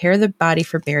help prepare the body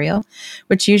for burial,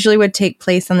 which usually would take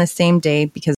place on the same day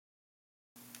because.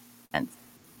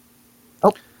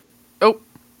 Oh,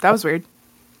 that was weird.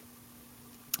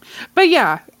 But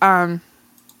yeah,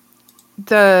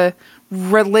 the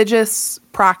religious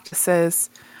practices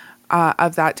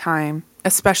of that time,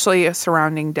 especially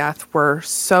surrounding death, were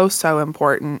so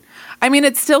important. I mean,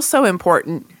 it's still so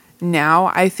important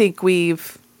now. I think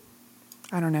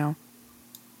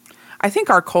I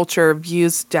think our culture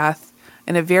views death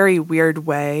in a very weird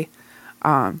way.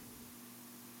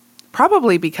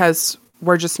 Probably because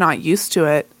we're just not used to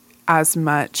it as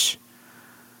much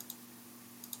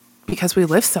because we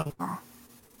live so long.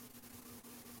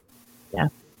 Yeah.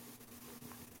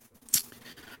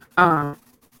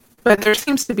 But there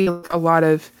seems to be a lot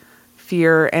of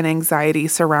fear and anxiety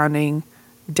surrounding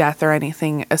death or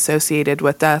anything associated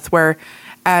with death,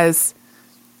 whereas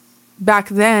back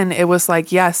then it was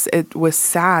like, yes, it was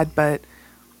sad, but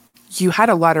you had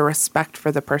a lot of respect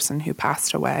for the person who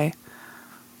passed away.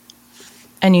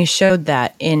 And you showed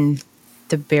that in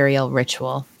the burial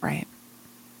ritual. Right.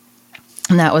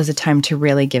 And that was a time to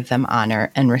really give them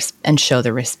honor and show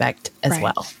the respect as right.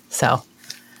 well. So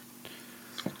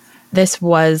this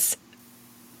was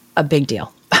a big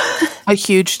deal. A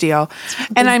huge deal.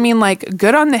 And I mean, like,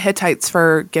 good on the Hittites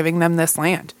for giving them this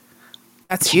land.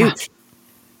 That's huge.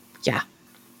 Yeah.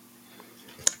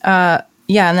 And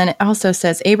then it also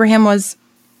says Abraham was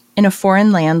in a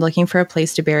foreign land looking for a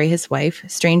place to bury his wife.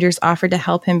 Strangers offered to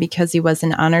help him because he was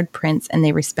an honored prince and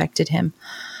they respected him.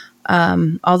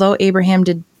 Although Abraham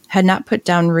did had not put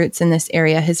down roots in this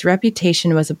area, his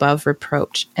reputation was above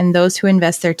reproach. And those who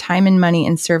invest their time and money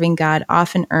in serving God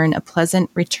often earn a pleasant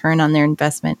return on their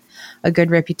investment, a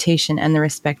good reputation, and the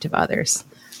respect of others.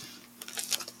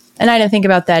 And I didn't think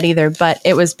about that either, but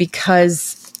it was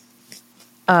because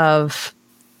of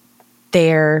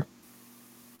their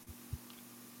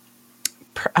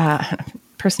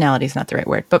personality is not the right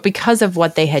word, but because of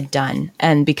what they had done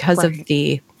and because of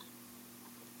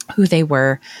who they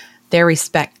were, their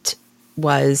respect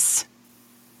was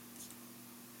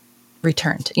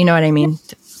returned. You know what I mean?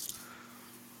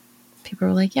 People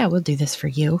were like, yeah, we'll do this for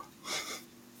you.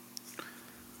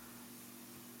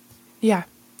 Yeah.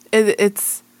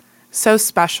 It's so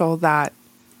special that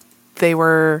they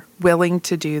were willing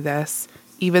to do this,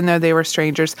 even though they were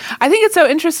strangers. I think it's so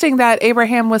interesting that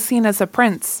Abraham was seen as a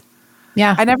prince.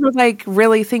 Yeah. I never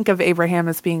really think of Abraham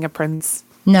as being a prince.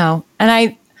 No.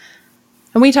 And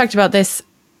we talked about this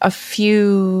a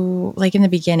few, in the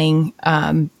beginning,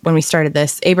 when we started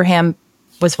this. Abraham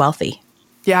was wealthy.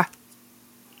 Yeah.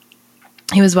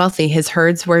 He was wealthy. His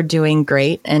herds were doing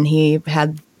great, and he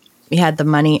had the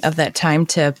money of that time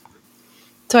to.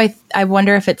 So I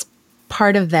wonder if it's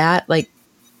part of that,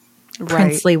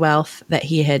 princely wealth that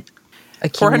he had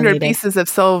accumulated. 400 pieces of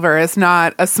silver is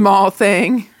not a small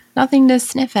thing. Nothing to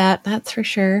sniff at, that's for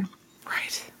sure.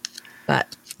 Right.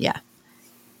 But yeah.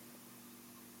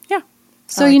 Yeah.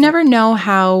 So you never know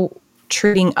how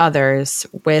treating others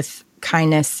with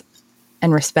kindness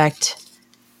and respect,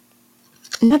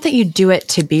 not that you do it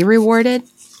to be rewarded,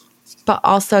 but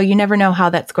also you never know how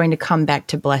that's going to come back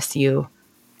to bless you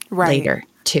later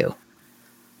too.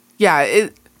 Yeah.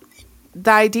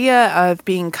 The idea of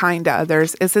being kind to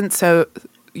others isn't so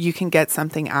you can get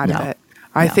something out of it.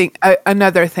 I think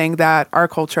another thing that our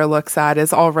culture looks at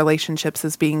is all relationships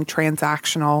as being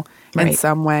transactional in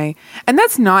some way. And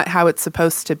that's not how it's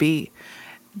supposed to be.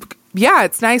 Yeah,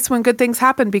 it's nice when good things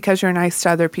happen because you're nice to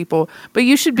other people, but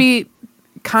you should be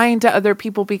kind to other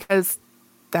people because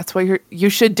that's what you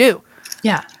should do.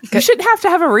 Yeah. You shouldn't have to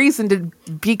have a reason to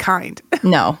be kind.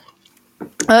 No.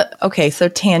 Okay, so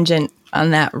tangent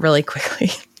on that really quickly.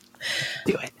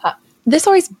 Do it. This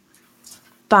always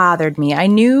bothered me. I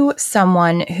knew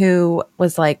someone who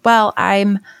was like, well,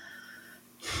 I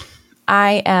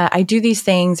do these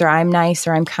things, or I'm nice,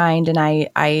 or I'm kind, and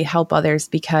I help others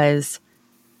because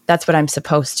that's what I'm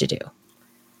supposed to do.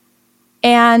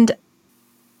 And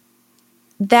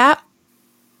that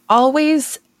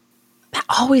always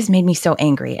made me so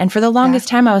angry. And for the longest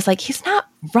time, I was like, he's not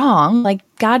wrong.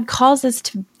 God calls us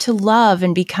to love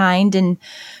and be kind and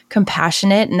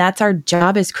compassionate, and that's our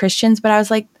job as Christians. But I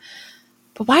was like,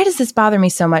 but why does this bother me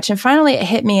so much? And finally it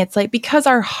hit me. It's because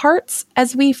our hearts,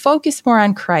 as we focus more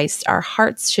on Christ, our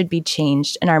hearts should be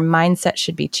changed and our mindset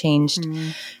should be changed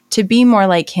to be more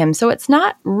like him. So it's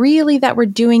not really that we're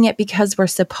doing it because we're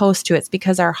supposed to. It's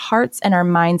because our hearts and our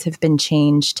minds have been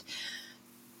changed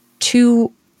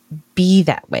to be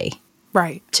that way.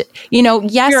 Right.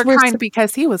 Yes, we're kind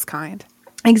because he was kind.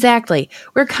 Exactly.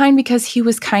 We're kind because he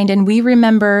was kind, and we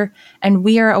remember and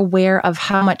we are aware of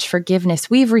how much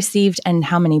forgiveness we've received and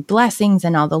how many blessings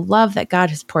and all the love that God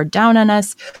has poured down on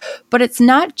us. But it's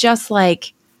not just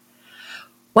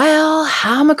well,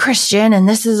 I'm a Christian and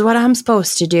this is what I'm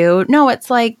supposed to do. No, it's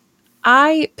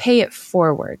I pay it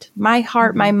forward. My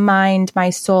heart, my mind, my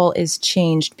soul is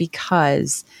changed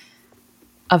because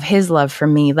of his love for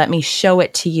me. Let me show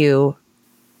it to you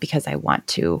because I want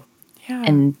to. Yeah.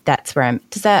 And that's where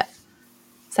does that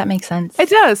make sense? It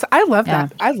does. I love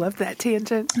that. I love that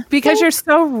tangent because you're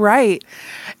so right.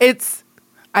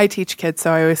 I teach kids,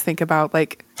 so I always think about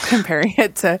comparing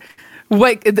it to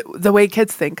the way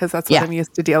kids think, because that's what I'm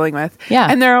used to dealing with. Yeah.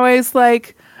 And they're always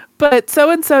like, but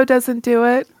so-and-so doesn't do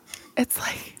it. It's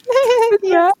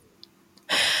yeah.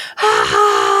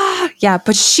 Yeah,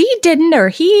 but she didn't, or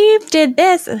he did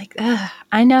this.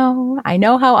 I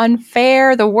know how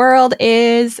unfair the world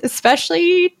is,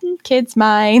 especially in kids'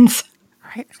 minds.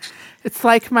 Right. It's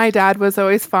like my dad was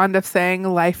always fond of saying,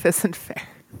 life isn't fair.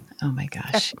 Oh my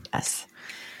gosh, yes.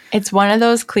 It's one of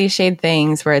those cliched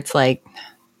things where it's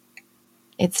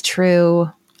it's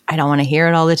true. I don't want to hear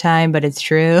it all the time, but it's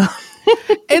true.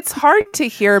 It's hard to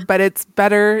hear, but it's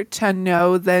better to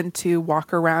know than to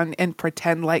walk around and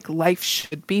pretend like life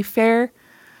should be fair.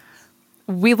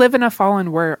 We live in a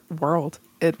fallen world.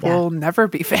 It will never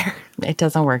be fair. It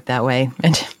doesn't work that way.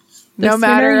 And no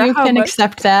matter you can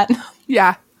accept that.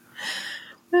 Yeah.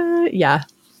 Yeah.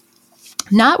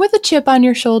 Not with a chip on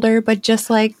your shoulder, but just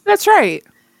that's right.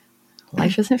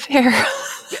 Life isn't fair.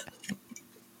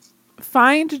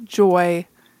 Find joy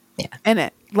in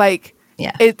it.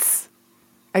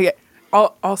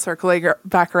 I'll circle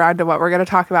back around to what we're going to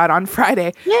talk about on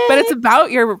Friday. Yay. But it's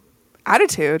about your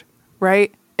attitude,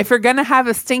 right? If you're going to have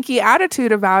a stinky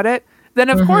attitude about it, then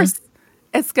of course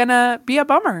it's going to be a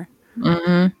bummer.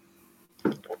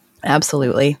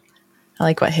 Absolutely. I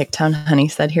like what Hicktown Honey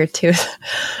said here too.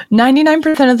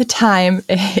 99% of the time,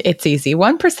 it's easy.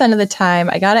 1% of the time,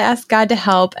 I got to ask God to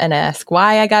help and ask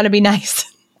why I got to be nice.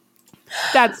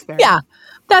 That's fair. Yeah,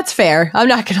 that's fair. I'm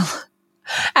not going to...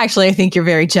 Actually, I think you're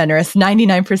very generous.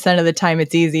 99% of the time,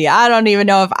 it's easy. I don't even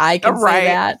know if I can say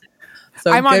that.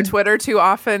 So I'm on Twitter too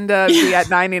often to be at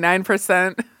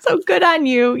 99%. So good on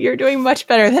you. You're doing much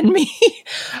better than me.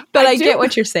 But I get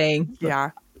what you're saying.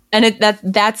 Yeah. And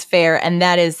that's fair. And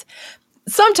that is...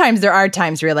 Sometimes there are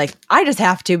times where you're like, I just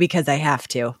have to because I have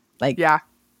to. Like, yeah,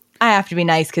 I have to be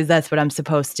nice because that's what I'm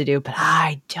supposed to do, but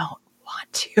I don't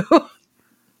want to.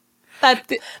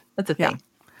 That's a thing. Yeah.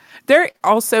 There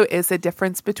also is a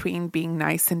difference between being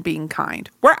nice and being kind.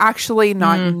 We're actually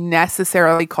not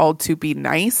necessarily called to be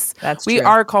nice. We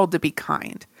are called to be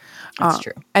kind. That's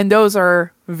true. And those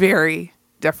are very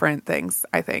different things,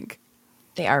 I think.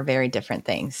 They are very different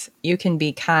things. You can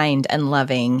be kind and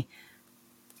loving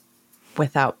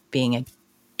without being a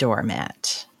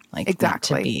doormat. Like,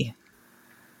 exactly.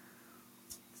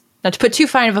 Not to put too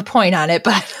fine of a point on it,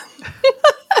 but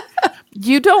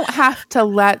you don't have to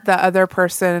let the other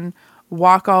person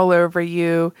walk all over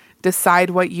you,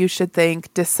 decide what you should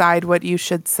think, decide what you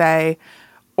should say,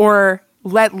 or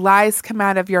let lies come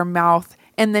out of your mouth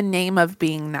in the name of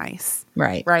being nice.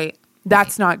 Right. Right.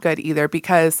 That's not good either,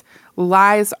 because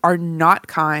lies are not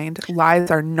kind.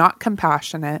 Lies are not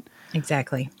compassionate.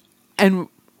 Exactly. And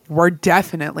we're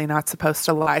definitely not supposed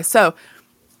to lie. So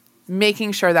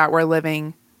making sure that we're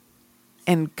living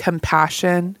in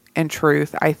compassion and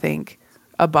truth, I think,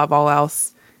 above all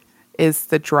else, is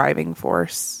the driving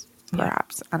force,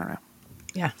 perhaps. I don't know.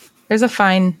 Yeah. There's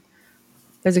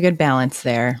a good balance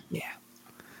there. Yeah.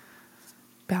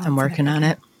 I'm working on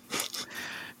it.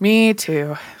 Me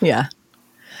too. Yeah.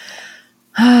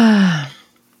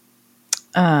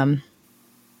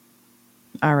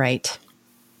 All right.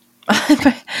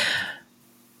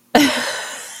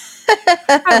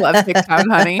 I love TikTok,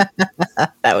 honey.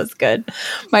 That was good.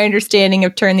 My understanding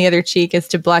of turn the other cheek is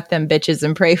to block them bitches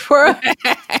and pray for them.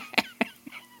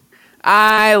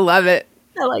 I love it.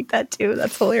 I like that too.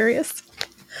 That's hilarious.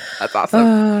 That's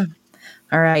awesome.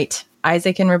 All right.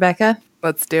 Isaac and Rebecca.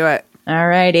 Let's do it. All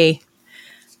righty.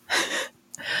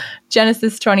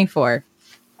 Genesis 24.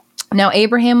 Now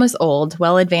Abraham was old,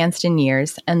 well advanced in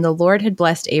years, and the Lord had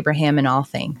blessed Abraham in all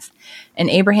things. And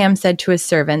Abraham said to his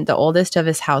servant, the oldest of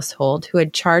his household, who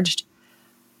had charge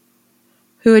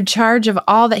of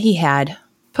all that he had,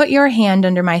 put your hand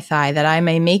under my thigh, that I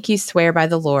may make you swear by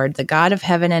the Lord, the God of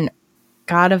heaven and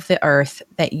God of the earth,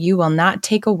 that you will not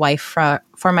take a wife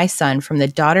for my son from the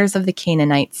daughters of the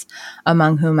Canaanites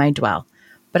among whom I dwell.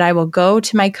 But I will go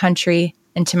to my country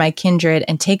and to my kindred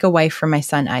and take a wife for my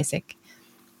son Isaac.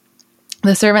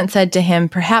 The servant said to him,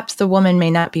 perhaps the woman may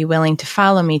not be willing to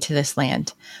follow me to this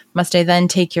land. Must I then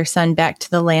take your son back to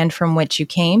the land from which you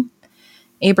came?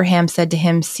 Abraham said to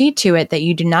him, see to it that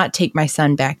you do not take my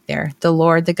son back there. The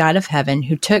Lord, the God of heaven,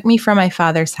 who took me from my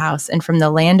father's house and from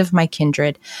the land of my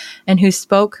kindred, and who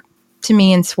spoke to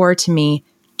me and swore to me,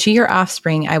 to your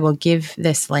offspring I will give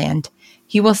this land.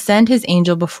 He will send his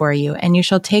angel before you, and you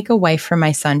shall take a wife for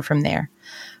my son from there.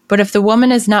 But if the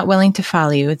woman is not willing to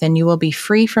follow you, then you will be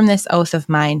free from this oath of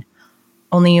mine.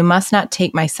 Only you must not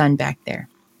take my son back there.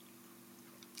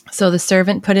 So the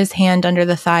servant put his hand under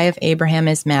the thigh of Abraham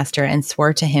his master and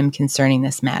swore to him concerning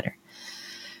this matter.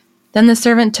 Then the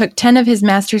servant took 10 of his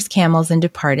master's camels and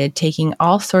departed, taking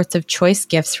all sorts of choice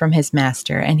gifts from his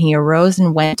master. And he arose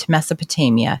and went to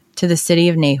Mesopotamia, to the city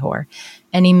of Nahor.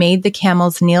 And he made the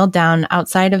camels kneel down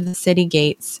outside of the city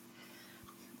gates.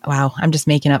 Wow, I'm just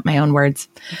making up my own words.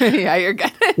 Yeah, you're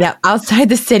good. Yeah, outside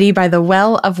the city by the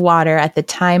well of water at the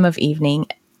time of evening,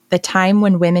 the time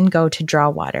when women go to draw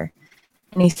water.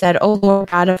 And he said, O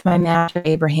Lord God of my master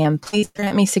Abraham, please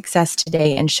grant me success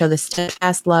today and show the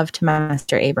steadfast love to my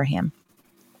master Abraham.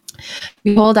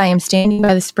 Behold, I am standing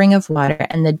by the spring of water,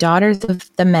 and the daughters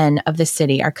of the men of the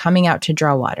city are coming out to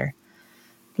draw water.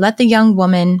 Let the young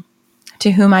woman to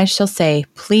whom I shall say,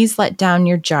 please let down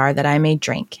your jar that I may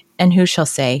drink, and who shall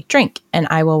say, drink, and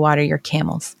I will water your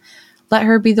camels. Let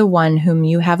her be the one whom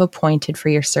you have appointed for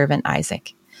your servant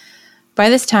Isaac. By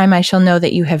this time I shall know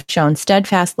that you have shown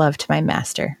steadfast love to my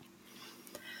master.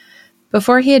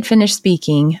 Before he had finished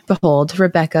speaking, behold,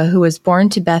 Rebekah, who was born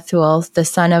to Bethuel, the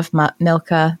son of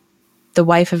Milcah, the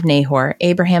wife of Nahor,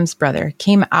 Abraham's brother,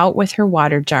 came out with her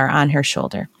water jar on her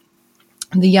shoulder.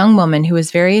 The young woman, who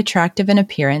was very attractive in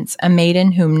appearance, a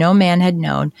maiden whom no man had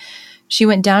known, she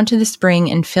went down to the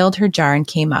spring and filled her jar and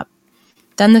came up.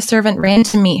 Then the servant ran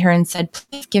to meet her and said,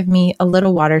 "Please give me a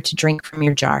little water to drink from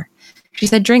your jar." She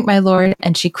said, "Drink, my lord,"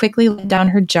 and she quickly let down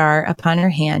her jar upon her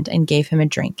hand and gave him a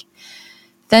drink.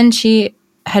 Then she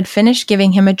had finished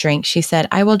giving him a drink. She said,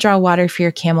 "I will draw water for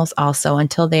your camels also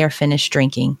until they are finished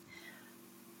drinking."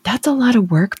 That's a lot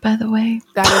of work, by the way.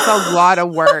 That is a lot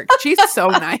of work. She's so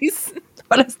nice.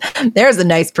 There's a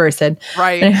nice person.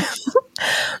 Right.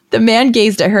 The man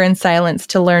gazed at her in silence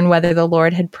to learn whether the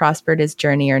Lord had prospered his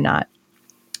journey or not.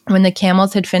 When the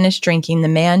camels had finished drinking, the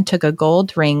man took a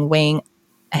gold ring weighing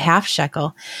a half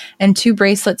shekel and 2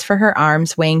 bracelets for her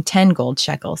arms weighing 10 gold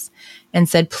shekels, and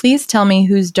said, "Please tell me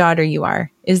whose daughter you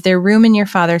are. Is there room in your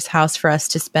father's house for us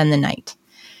to spend the night?"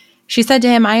 She said to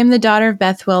him, "I am the daughter of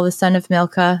Bethuel, the son of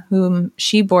Milcah, whom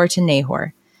she bore to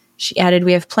Nahor." She added,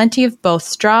 "We have plenty of both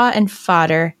straw and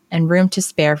fodder and room to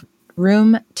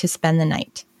spend the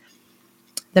night."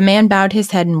 The man bowed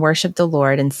his head and worshipped the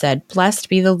Lord and said, "Blessed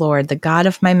be the Lord, the God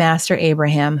of my master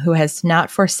Abraham, who has not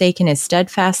forsaken his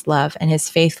steadfast love and his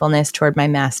faithfulness toward my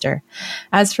master.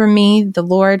 As for me, the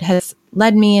Lord has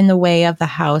led me in the way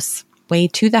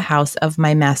to the house of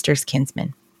my master's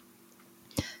kinsman."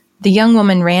 The young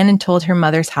woman ran and told her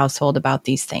mother's household about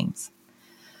these things.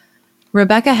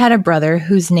 Rebekah had a brother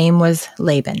whose name was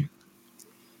Laban.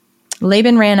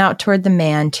 Laban ran out toward the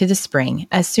man to the spring.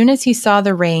 As soon as he saw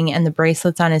the ring and the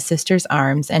bracelets on his sister's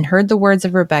arms and heard the words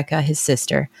of Rebekah, his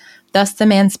sister, "Thus the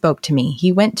man spoke to me,"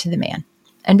 he went to the man.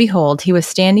 And behold, he was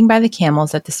standing by the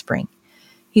camels at the spring.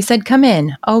 He said, "Come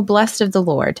in, O blessed of the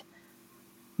Lord.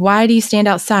 Why do you stand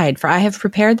outside? For I have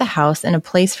prepared the house and a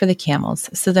place for the camels."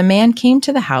 So the man came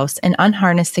to the house and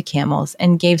unharnessed the camels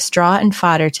and gave straw and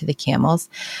fodder to the camels.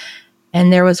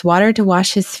 And there was water to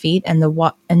wash his feet and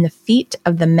the feet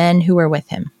of the men who were with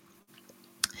him.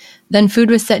 Then food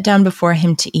was set down before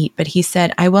him to eat, but he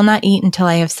said, "I will not eat until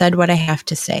I have said what I have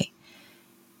to say."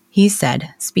 He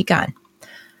said, "Speak on."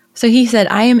 So he said,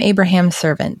 "I am Abraham's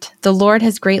servant. The Lord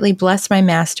has greatly blessed my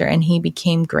master, and he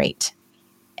became great,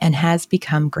 and has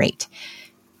become great.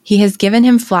 He has given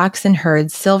him flocks and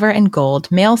herds, silver and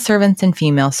gold, male servants and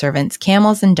female servants,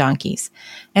 camels and donkeys.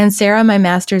 And Sarah, my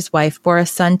master's wife, bore a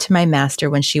son to my master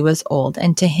when she was old,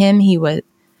 and to him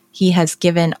he has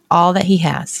given all that he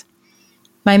has.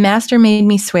 My master made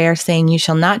me swear, saying, 'You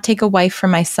shall not take a wife for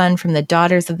my son from the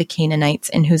daughters of the Canaanites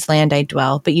in whose land I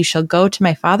dwell, but you shall go to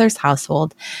my father's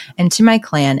household and to my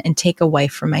clan and take a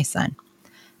wife for my son.'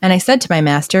 And I said to my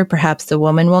master, 'Perhaps the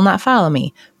woman will not follow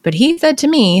me.' But he said to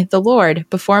me, 'The Lord,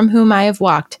 before whom I have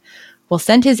walked, will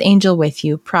send his angel with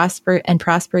you, prosper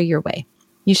your way.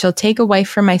 You shall take a wife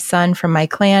for my son from my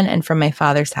clan and from my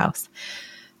father's house.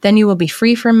 Then you will be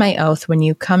free from my oath when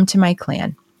you come to my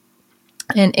clan.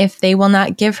 And if they will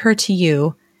not give her to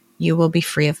you, you will be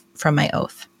free from my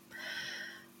oath.'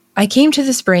 I came to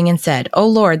the spring and said, 'O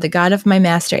Lord, the God of my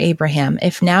master Abraham,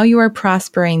 if now you are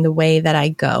prospering the way that I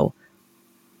go,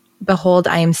 behold,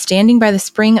 I am standing by the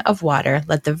spring of water.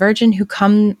 Let the virgin who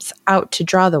comes out to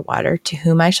draw the water, to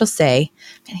whom I shall say,'"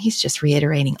 and he's just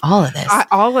reiterating all of this.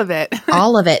 All of it.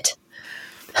 All of it.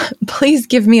 "'Please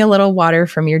give me a little water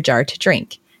from your jar to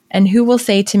drink. And who will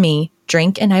say to me,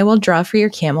 Drink, and I will draw for your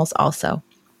camels also.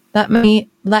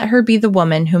 Let her be the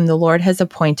woman whom the Lord has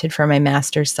appointed for my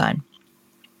master's son.'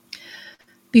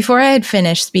 Before I had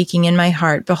finished speaking in my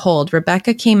heart, behold,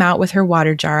 Rebekah came out with her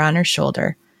water jar on her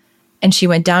shoulder. And she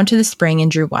went down to the spring and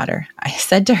drew water. I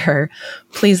said to her,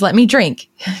 'Please let me drink.'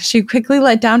 She quickly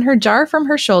let down her jar from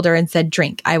her shoulder and said,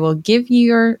 'Drink. I will give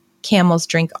your camels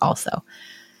drink also.'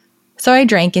 So I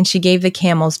drank, and she gave the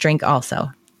camels drink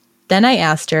also. Then I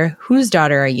asked her, 'Whose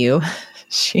daughter are you?'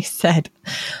 She said,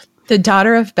 'The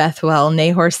daughter of Bethuel,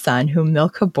 Nahor's son, whom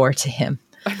Milcah bore to him.'"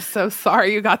 I'm so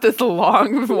sorry you got this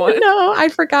long one. No, I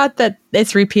forgot that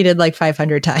it's repeated like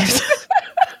 500 times.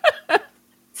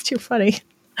 It's too funny.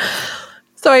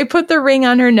 So I put the ring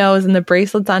on her nose and the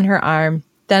bracelets on her arm.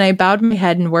 Then I bowed my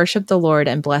head and worshipped the Lord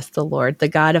and blessed the Lord, the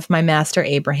God of my master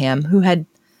Abraham, who had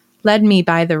led me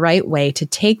by the right way to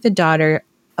take the daughter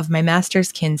of my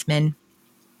master's kinsman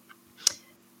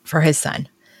for his son.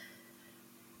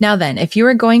 Now then, if you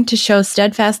are going to show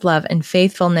steadfast love and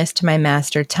faithfulness to my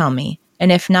master, tell me,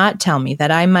 and if not, tell me,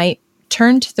 that I might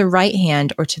turn to the right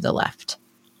hand or to the left."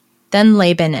 Then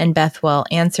Laban and Bethuel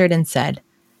answered and said,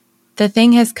 "The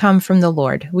thing has come from the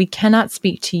Lord. We cannot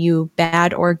speak to you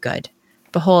bad or good.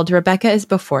 Behold, Rebekah is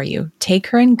before you. Take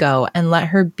her and go, and let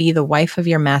her be the wife of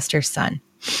your master's son,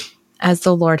 as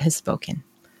the Lord has spoken."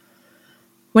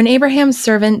 When Abraham's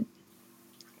servant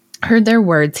heard their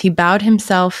words, he bowed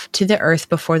himself to the earth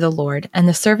before the Lord, and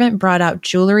the servant brought out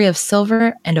jewelry of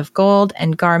silver and of gold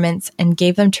and garments and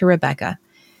gave them to Rebekah.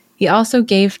 He also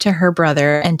gave to her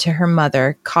brother and to her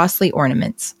mother costly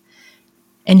ornaments.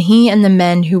 And he and the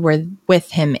men who were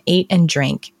with him ate and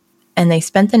drank, and they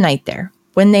spent the night there.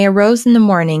 When they arose in the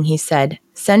morning, he said,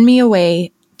 "Send me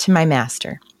away to my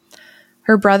master."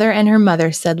 Her brother and her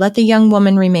mother said, "Let the young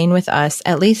woman remain with us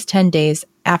at least 10 days.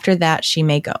 After that, she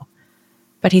may go."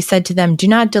 But he said to them, "Do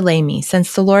not delay me,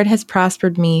 since the Lord has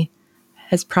prospered my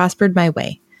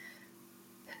way.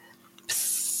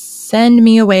 Send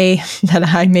me away that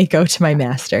I may go to my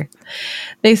master."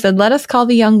 They said, "Let us call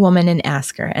the young woman and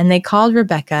ask her." And they called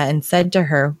Rebekah and said to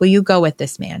her, "Will you go with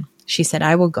this man?" She said,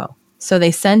 "I will go." So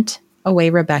they sent away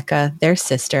Rebekah, their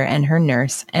sister, and her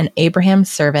nurse, and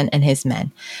Abraham's servant and his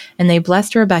men. And they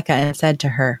blessed Rebekah and said to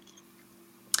her,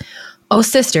 "O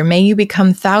sister, may you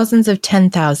become thousands of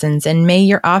 10,000s, and may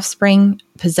your offspring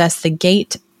possess the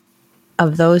gate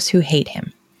of those who hate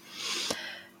him."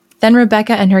 Then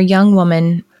Rebekah and her young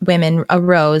women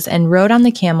arose and rode on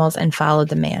the camels and followed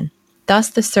the man. Thus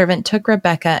the servant took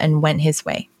Rebekah and went his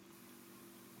way.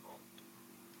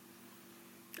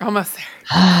 Almost there.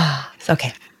 It's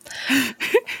okay.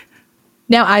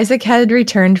 Now Isaac had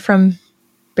returned from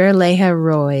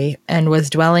Beer-lahai-roi and was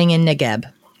dwelling in Negeb.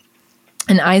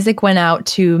 And Isaac went out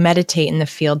to meditate in the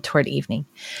field toward evening.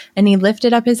 And he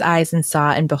lifted up his eyes and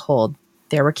saw, and behold,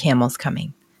 there were camels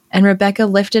coming. And Rebekah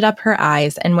lifted up her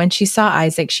eyes, and when she saw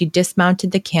Isaac, she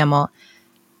dismounted the camel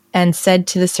and said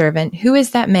to the servant, "Who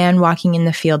is that man walking in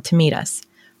the field to meet us?"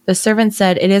 The servant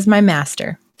said, "It is my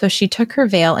master." So she took her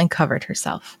veil and covered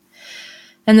herself.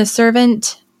 And the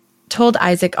servant told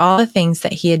Isaac all the things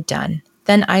that he had done.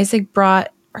 Then Isaac brought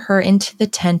her into the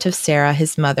tent of Sarah,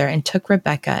 his mother, and took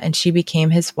Rebekah, and she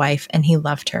became his wife, and he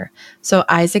loved her. So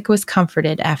Isaac was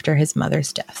comforted after his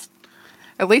mother's death.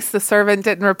 At least the servant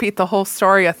didn't repeat the whole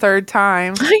story a third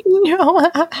time. I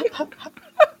know.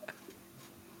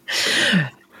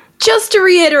 Just to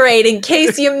reiterate, in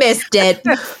case you missed it,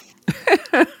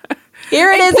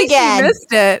 here it is again. You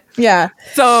missed it. Yeah.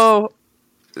 So,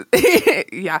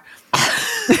 yeah.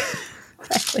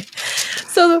 Exactly.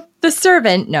 So the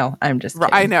servant, no, I'm just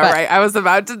kidding. I know, right? I was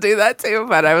about to do that too,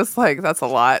 but I was like, that's a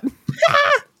lot.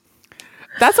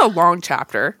 That's a long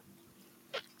chapter.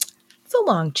 It's a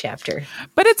long chapter.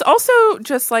 But it's also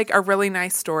just like a really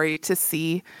nice story to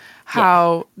see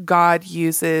how God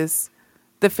uses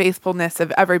the faithfulness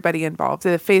of everybody involved.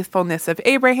 The faithfulness of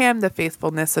Abraham, the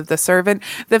faithfulness of the servant,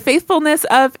 the faithfulness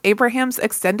of Abraham's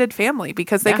extended family,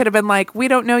 because they could have been like, "We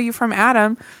don't know you from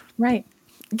Adam. Right.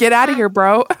 Get out of here,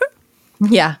 bro."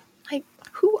 Yeah. Like,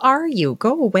 who are you?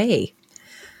 Go away.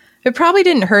 It probably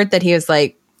didn't hurt that he was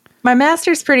like, "My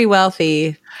master's pretty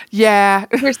wealthy. Yeah.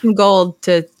 Here's some gold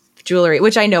to jewelry,"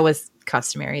 which I know was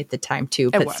customary at the time too,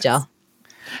 but still.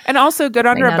 And also good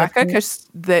on Might not Rebekah, have because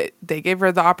they gave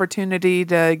her the opportunity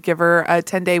to give her a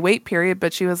 10-day wait period,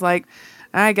 but she was like,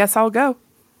 "I guess I'll go.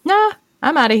 Nah,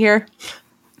 I'm out of here."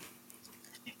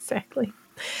 Exactly.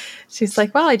 She's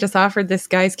like, "Well, I just offered this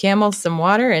guy's camels some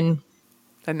water, and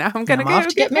now I'm going to off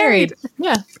to get married."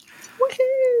 Yeah.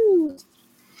 Woohoo!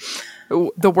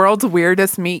 The world's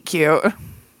weirdest meet cute.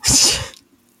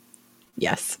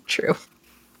 Yes, true.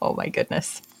 Oh my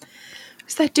goodness.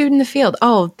 Who's that dude in the field?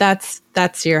 Oh, that's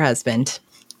your husband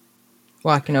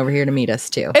walking over here to meet us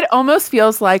too. It almost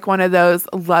feels like one of those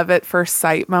love at first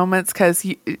sight moments, because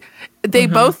they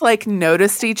both like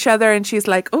noticed each other, and she's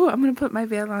like, "Oh, I'm going to put my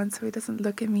veil on so he doesn't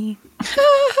look at me."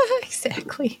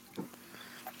 Exactly.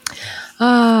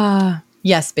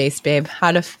 Yes, base babe.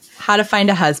 How to find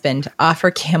a husband?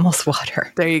 Offer camels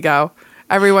water. There you go.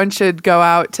 Everyone should go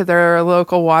out to their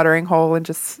local watering hole and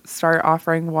just start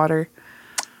offering water.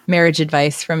 Marriage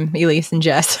advice from Elise and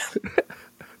Jess.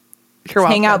 You're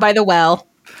welcome. Hang out by the well.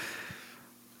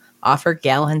 Offer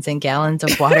gallons and gallons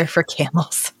of water for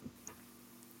camels.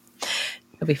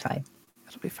 It'll be fine.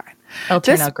 It'll be fine. It'll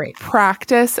turn out great.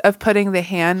 Practice of putting the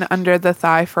hand under the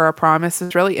thigh for a promise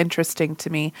is really interesting to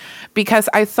me, because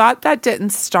I thought that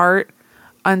didn't start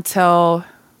until,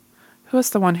 who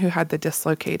was the one who had the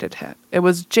dislocated hip? It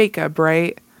was Jacob,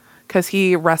 right? Because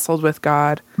he wrestled with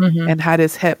God and had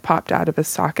his hip popped out of his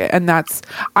socket. And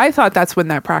I thought that's when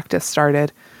that practice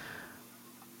started.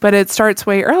 But it starts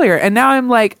way earlier. And now I'm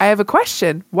like, I have a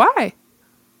question. Why?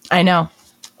 I know.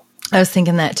 I was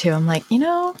thinking that too. I'm like,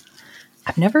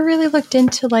 I've never really looked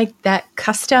into like that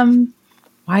custom,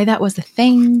 why that was a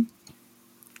thing.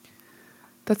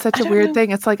 That's such a weird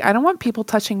thing. It's like, I don't want people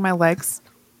touching my legs.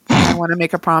 I want to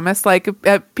make a promise. Like,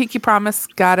 pinky promise,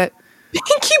 got it.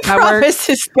 Pinky promise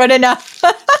is good enough.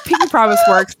 Pinky promise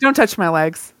works. Don't touch my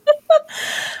legs.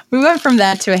 We went from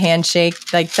that to a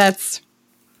handshake. Like that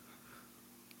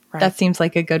Right. seems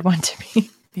like a good one to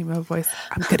me. Emo voice.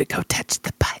 I'm gonna go touch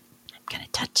the butt. I'm going to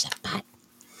touch the butt.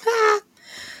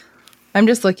 I'm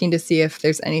just looking to see if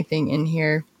there's anything in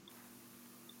here,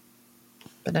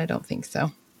 but I don't think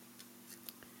so.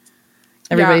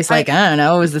 Everybody's I don't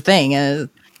know. What was the thing? This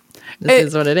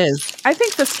is what it is. I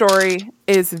think the story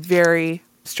is very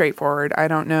straightforward. I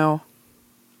don't know.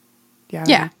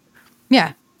 Yeah.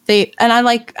 And I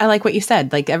like what you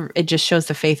said. Like it just shows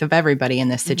the faith of everybody in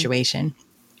this situation.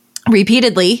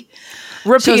 Repeatedly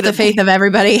shows the faith of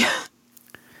everybody.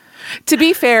 To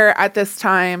be fair, at this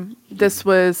time, this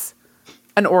was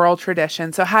an oral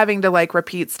tradition. So having to like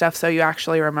repeat stuff so you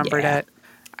actually remembered it,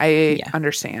 I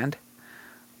understand.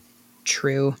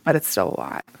 True. But it's still a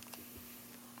lot.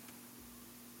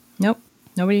 Nope.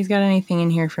 Nobody's got anything in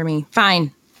here for me.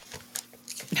 Fine.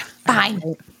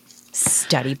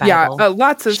 Study Bible. Yeah,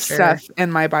 lots of stuff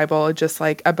in my Bible, just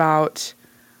like about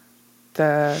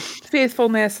the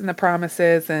faithfulness and the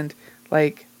promises and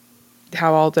like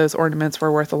how all those ornaments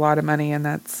were worth a lot of money, and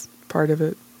that's part of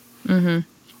it. Mm-hmm.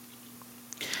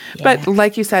 Yeah. But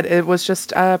like you said, it was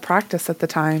just a practice at the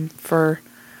time for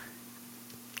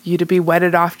you to be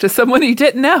wedded off to someone you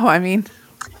didn't know. I mean,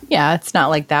 yeah, it's not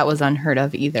like that was unheard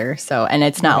of either. So, and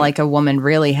it's not like a woman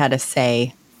really had a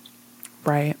say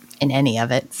in any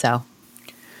of it. So,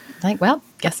 like, well,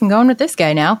 guess I'm going with this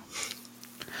guy now.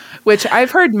 Which I've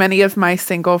heard many of my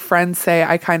single friends say,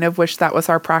 I kind of wish that was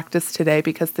our practice today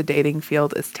because the dating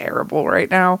field is terrible right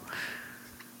now.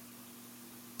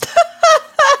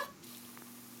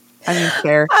 I mean,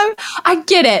 fair. I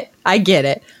get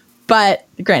it. But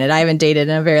granted, I haven't dated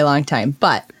in a very long time.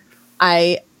 But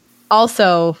I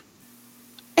also,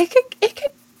 it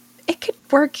could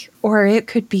work, or it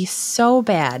could be so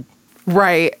bad.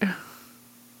 Right.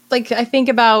 Like I think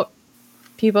about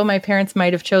people my parents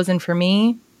might have chosen for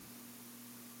me.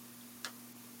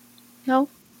 No.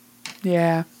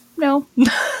 Yeah. No.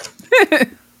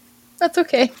 That's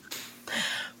okay.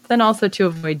 Then also to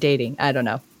avoid dating. I don't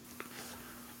know.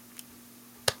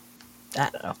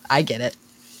 I get it.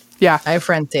 Yeah. I have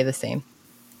friends say the same.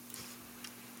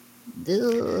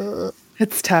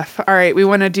 It's tough. All right. We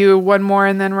want to do one more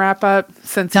and then wrap up.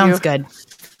 Sounds good.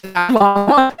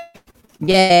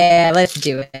 Yeah, let's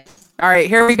do it. All right.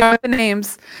 Here we go with the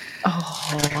names.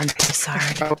 Oh, I'm so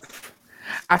sorry.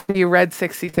 After you read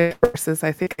 66 verses,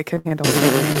 I think I can handle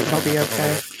it. I'll be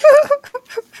okay.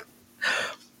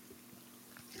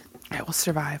 I will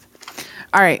survive.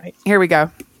 All right, here we go.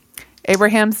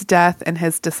 Abraham's death and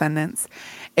his descendants.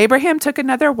 Abraham took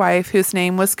another wife whose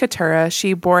name was Keturah.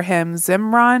 She bore him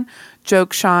Zimron,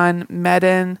 Jokshan,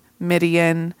 Medan,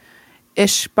 Midian,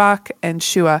 Ishbak, and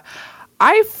Shua.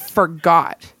 I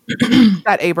forgot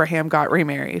that Abraham got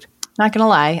remarried. Not gonna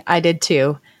lie, I did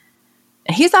too.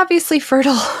 He's obviously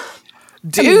fertile.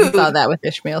 Dude. I mean, we saw that with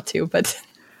Ishmael too, but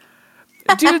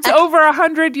dude's over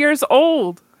 100 years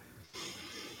old.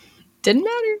 Didn't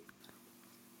matter.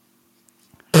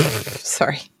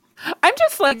 Sorry. I'm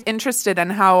just like interested in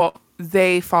how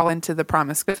they fall into the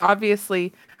promise, because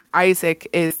obviously Isaac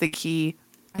is the key.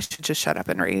 I should just shut up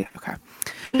and read. Okay.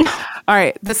 All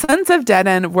right. The sons of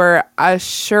Dedan were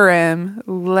Ashurim,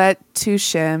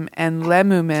 Letushim, and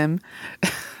Lemumim.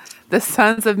 The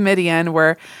sons of Midian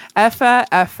were Ephah,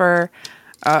 Epher,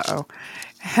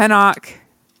 Henoch,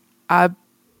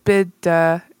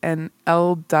 Abida, and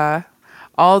Eldah.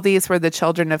 All these were the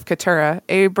children of Keturah.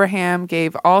 Abraham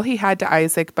gave all he had to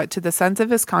Isaac, but to the sons of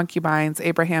his concubines,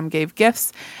 Abraham gave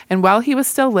gifts. And while he was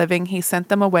still living, he sent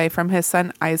them away from his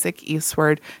son Isaac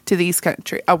eastward to the east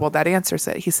country. Oh, well, that answers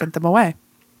it. He sent them away.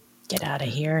 Get out of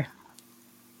here.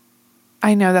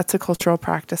 I know that's a cultural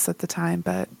practice at the time,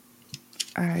 but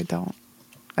I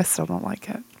still don't like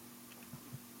it.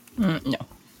 No,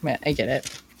 I get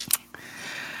it.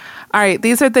 All right,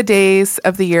 these are the days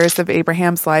of the years of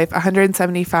Abraham's life,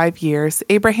 175 years.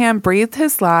 Abraham breathed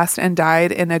his last and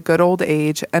died in a good old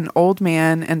age, an old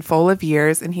man and full of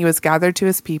years, and he was gathered to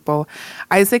his people.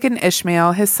 Isaac and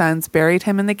Ishmael, his sons, buried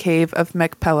him in the cave of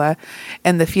Machpelah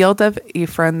in the field of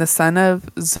Ephron, the son of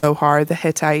Zohar the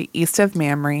Hittite, east of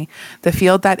Mamre, the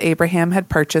field that Abraham had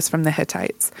purchased from the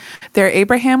Hittites. There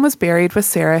Abraham was buried with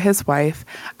Sarah, his wife.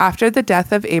 After the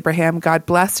death of Abraham, God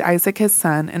blessed Isaac, his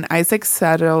son, and Isaac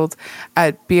settled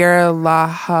at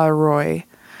Beer-lahai-roi.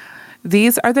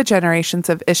 These are the generations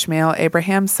of Ishmael,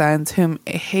 Abraham's sons, whom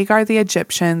Hagar the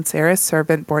Egyptian, Sarah's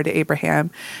servant, bore to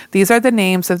Abraham. These are the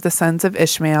names of the sons of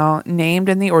Ishmael, named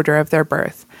in the order of their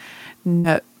birth.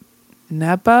 Nebaioth,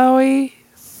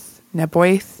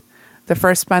 the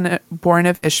firstborn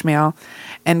of Ishmael,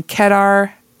 and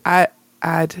Kedar,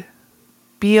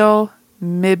 Adbeel,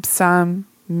 Mibsam,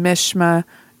 Mishma,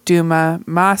 Duma,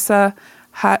 Massa,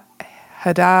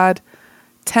 Hadad,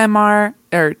 Tema,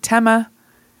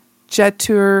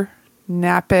 Jetur,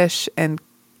 Napish, and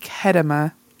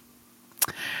Kedema.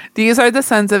 These are the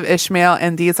sons of Ishmael,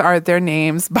 and these are their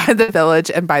names by the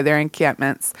village and by their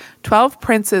encampments. 12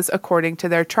 princes according to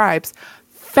their tribes.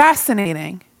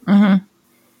 Fascinating.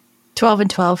 12 and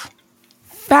 12.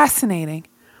 Fascinating.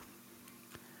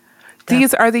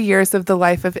 These are the years of the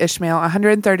life of Ishmael,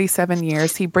 137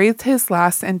 years. He breathed his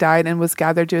last and died and was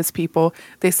gathered to his people.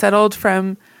 They settled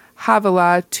from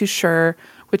Havilah to Shur,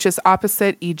 which is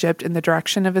opposite Egypt in the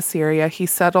direction of Assyria. He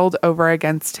settled over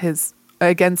against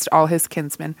all his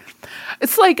kinsmen.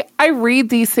 It's like I read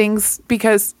these things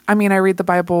because, I read the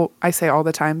Bible, I say all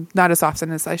the time, not as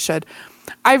often as I should.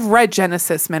 I've read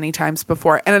Genesis many times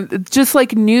before, and just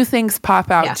like new things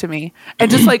pop out to me.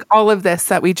 And just like all of this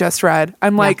that we just read,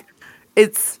 I'm like,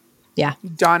 it's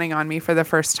dawning on me for the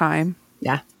first time.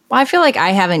 Yeah. Well, I feel like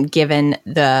I haven't given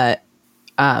the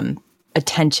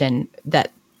attention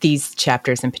that these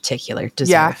chapters in particular deserve.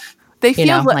 Yeah. They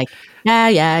feel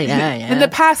yeah. In the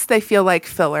past, they feel like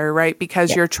filler, right?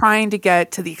 Because you're trying to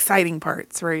get to the exciting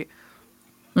parts, right?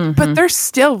 Mm-hmm. But they're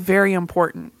still very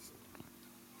important.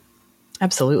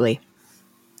 Absolutely.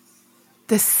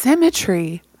 The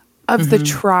symmetry of the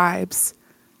tribes,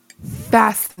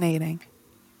 fascinating.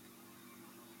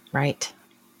 Right.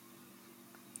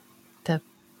 The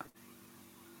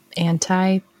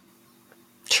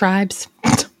anti-tribes.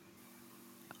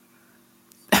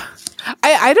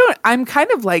 I'm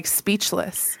kind of like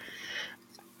speechless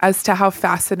as to how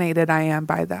fascinated I am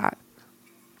by that.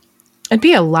 It'd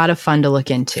be a lot of fun to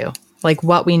look into, like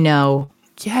what we know.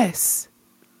 Yes.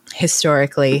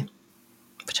 Historically,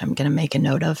 which I'm going to make a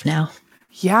note of now.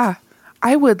 Yeah.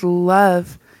 I would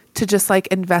love to just like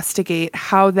investigate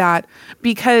how that,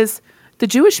 because the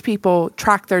Jewish people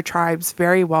track their tribes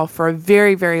very well for a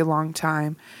very, very long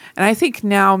time. And I think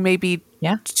now maybe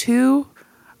 2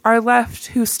 are left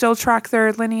who still track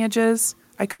their lineages.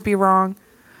 I could be wrong.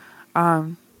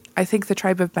 I think the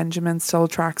tribe of Benjamin still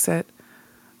tracks it.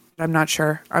 I'm not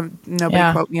sure.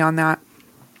 Nobody quote me on that.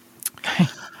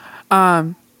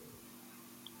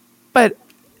 But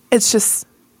it's just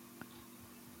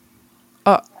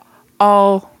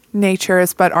all nature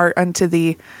is but art unto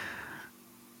thee.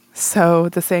 So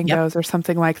the saying goes, or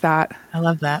something like that. I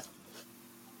love that.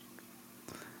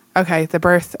 Okay, the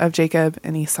birth of Jacob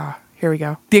and Esau. Here we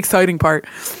go. The exciting part.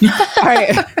 All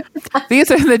right. These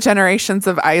are the generations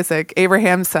of Isaac,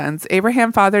 Abraham's sons.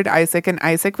 Abraham fathered Isaac, and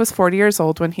Isaac was 40 years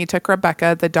old when he took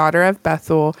Rebekah, the daughter of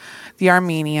Bethuel, the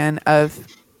Aramean of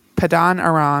Padan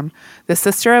Aram, the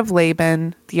sister of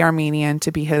Laban, the Aramean,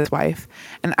 to be his wife.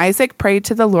 And Isaac prayed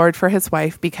to the Lord for his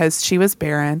wife because she was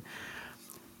barren.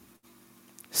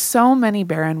 So many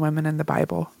barren women in the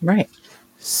Bible. Right.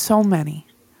 So many.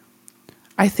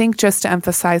 I think just to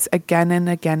emphasize again and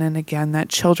again and again that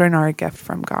children are a gift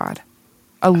from God.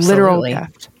 Literal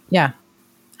gift. Yeah,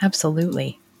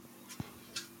 absolutely.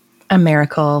 A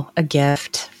miracle, a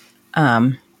gift.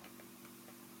 Yeah.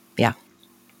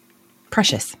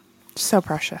 Precious. So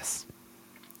precious.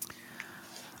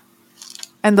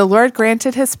 And the Lord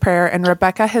granted his prayer, and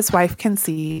Rebekah, his wife,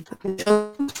 conceived. The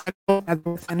children struggled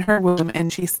within her womb,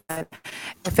 and she said,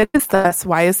 "If it is thus,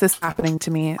 why is this happening to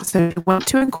me?" So she went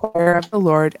to inquire of the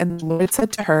Lord, and the Lord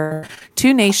said to her,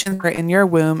 2 nations are in your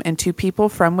womb, and 2 people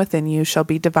from within you shall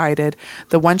be divided.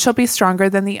 The one shall be stronger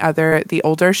than the other, the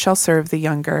older shall serve the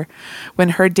younger. When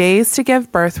her days to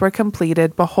give birth were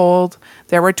completed, behold,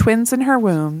 there were twins in her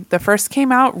womb. The first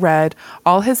came out red,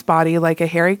 all his body like a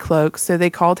hairy cloak, so they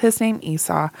called his name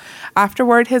Esau.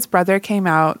 Afterward, his brother came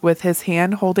out with his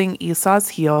hand holding Esau's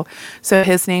heel, so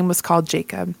his name was called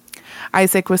Jacob.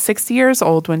 Isaac was 60 years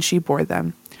old when she bore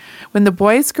them. When the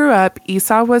boys grew up,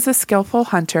 Esau was a skillful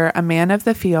hunter, a man of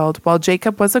the field, while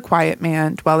Jacob was a quiet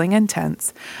man, dwelling in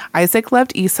tents. Isaac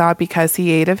loved Esau because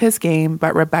he ate of his game,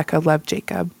 but Rebekah loved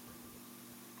Jacob.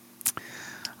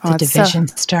 The division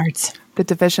starts. The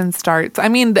division starts. I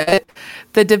mean, the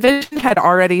division had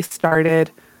already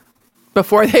started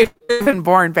before they were even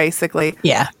born, basically.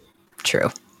 Yeah, true.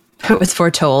 It was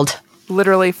foretold.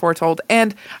 Literally foretold.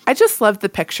 And I just love the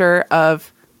picture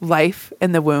of life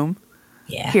in the womb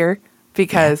here,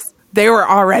 because they were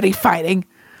already fighting.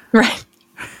 Right.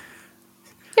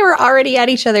 They were already at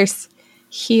each other's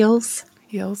heels.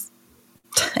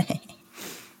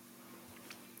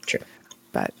 True.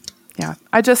 But yeah,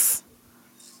 I just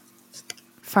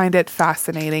find it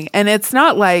fascinating. And it's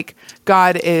not like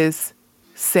God is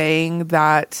saying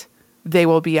that they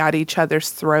will be at each other's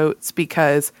throats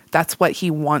because that's what he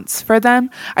wants for them.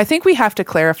 I think we have to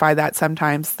clarify that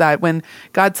sometimes, that when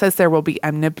God says there will be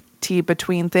enmity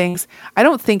between things, I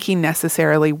don't think he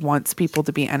necessarily wants people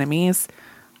to be enemies.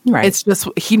 Right. It's just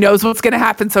he knows what's going to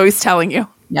happen, so he's telling you.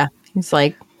 Yeah. He's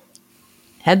like,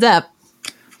 heads up.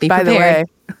 Be By prepared.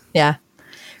 the way. Yeah.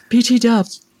 BT up.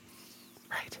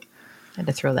 Right. I had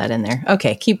to throw that in there.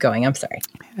 Okay, keep going. I'm sorry.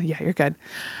 Yeah, you're good.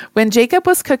 When Jacob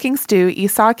was cooking stew,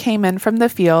 Esau came in from the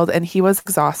field, and he was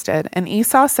exhausted. And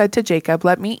Esau said to Jacob,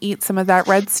 "Let me eat some of that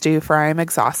red stew, for I am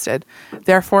exhausted."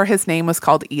 Therefore his name was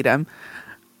called Edom,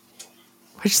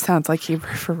 which sounds like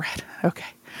Hebrew for red. Okay.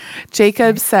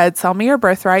 Jacob said, "Sell me your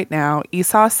birthright now."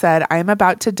 Esau said, "I am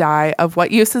about to die. Of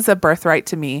what use is a birthright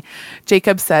to me?"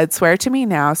 Jacob said, "Swear to me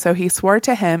now." So he swore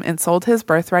to him and sold his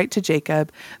birthright to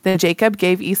Jacob. Then Jacob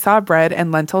gave Esau bread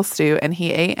and lentil stew, and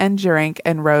he ate and drank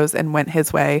and rose and went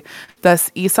his way.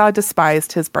 Thus Esau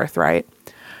despised his birthright.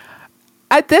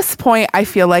 At this point, I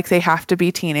feel like they have to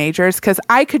be teenagers, because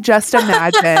I could just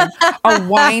imagine a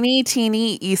whiny,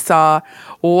 teeny Esau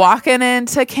walking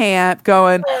into camp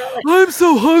going, "I'm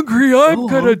so hungry, I'm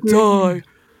going to die."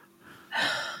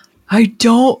 I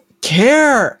don't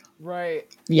care. Right.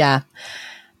 Yeah.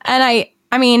 And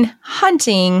I mean,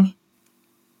 hunting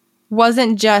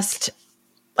wasn't just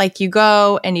like you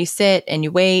go and you sit and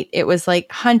you wait. It was like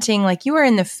hunting, like you were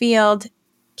in the field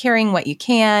carrying what you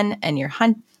can and you're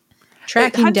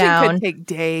tracking Hunting down. could take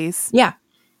days. Yeah.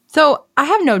 So I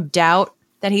have no doubt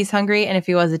that he's hungry. And if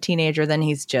he was a teenager, then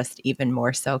he's just even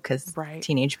more so, because Right.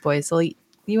 teenage boys will eat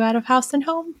you out of house and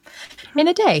home in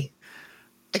a day.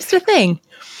 Just a thing.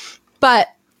 But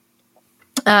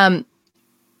I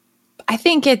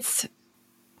think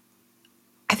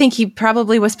he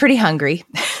probably was pretty hungry.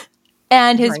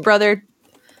 And his Right. brother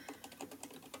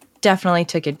definitely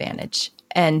took advantage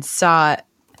and saw.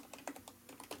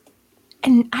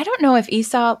 And I don't know if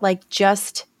Esau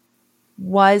just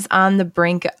was on the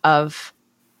brink of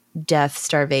death,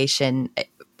 starvation,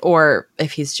 or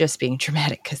if he's just being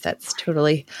dramatic, because that's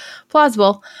totally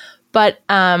plausible. But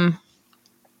my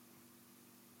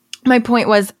point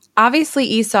was, obviously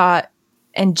Esau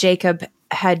and Jacob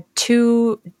had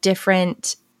two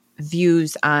different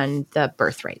views on the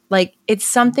birthright. Like, it's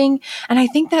something, and I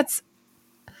think that's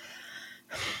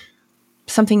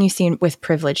something you see with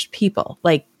privileged people.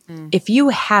 Like, if you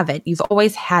have it, you've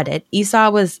always had it.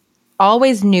 Esau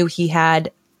always knew he had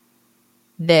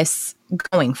this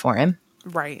going for him.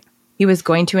 Right. He was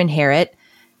going to inherit.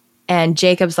 And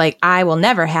Jacob's like, "I will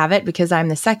never have it because I'm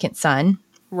the second son."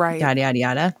 Right. Yada, yada,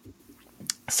 yada.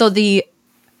 So the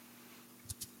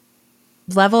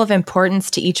level of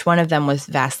importance to each one of them was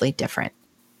vastly different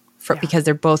because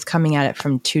they're both coming at it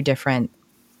from two different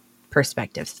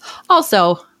perspectives.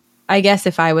 Also, I guess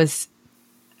if I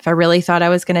really thought I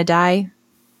was going to die,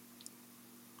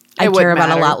 I'd care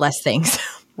about a lot less things.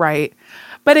 Right.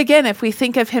 But again, if we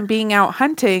think of him being out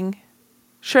hunting,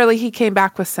 surely he came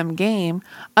back with some game,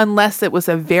 unless it was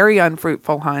a very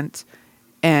unfruitful hunt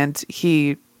and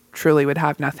he truly would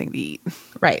have nothing to eat.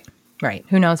 Right. Right.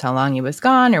 Who knows how long he was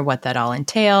gone or what that all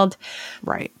entailed.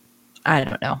 Right. I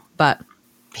don't know. But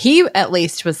he at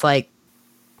least was like,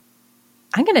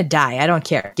 "I'm going to die. I don't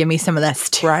care. Give me some of that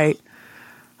stew." Right.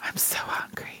 "I'm so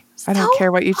hungry. I don't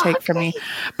care what you take from me."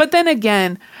 But then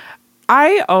again,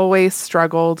 I always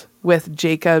struggled with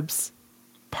Jacob's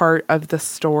part of the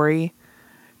story,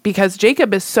 because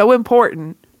Jacob is so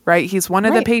important, right? He's one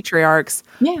of the patriarchs,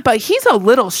 but he's a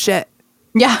little shit.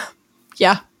 Yeah.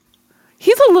 Yeah.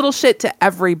 He's a little shit to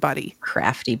everybody.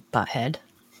 Crafty butthead.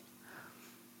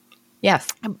 Yes.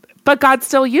 But God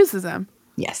still uses him.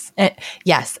 Yes.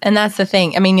 Yes. And that's the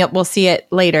thing. I mean, we'll see it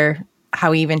later,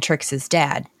 how he even tricks his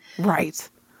dad. Right.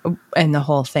 And the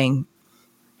whole thing.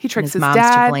 He tricks his mom's to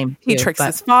dad. blame He too, tricks but-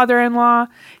 his father-in-law.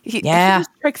 He just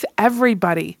tricks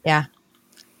everybody. Yeah.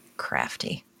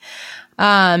 Crafty.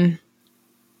 I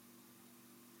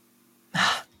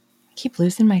keep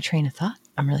losing my train of thought.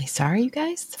 I'm really sorry, you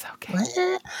guys. It's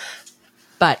okay.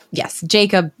 But yes,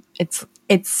 Jacob,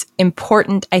 it's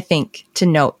important, I think, to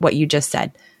note what you just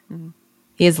said. Mm-hmm.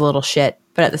 He is a little shit,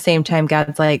 but at the same time,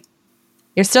 God's like,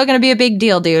 "You're still going to be a big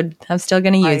deal, dude. I'm still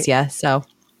going to use you. So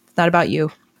it's not about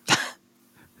you."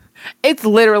 It's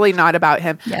literally not about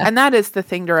him. Yeah. And that is the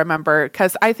thing to remember,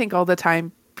 because I think all the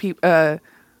time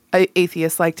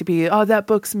atheists like to be, "Oh, that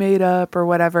book's made up," or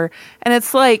whatever. And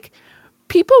it's like,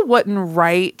 people wouldn't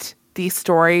write these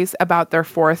stories about their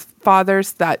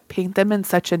forefathers that paint them in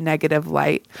such a negative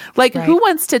light. Like, who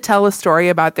wants to tell a story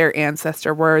about their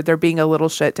ancestor where they're being a little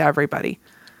shit to everybody?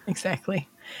 Exactly.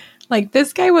 Like,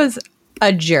 this guy was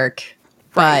a jerk,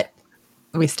 but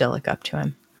we still look up to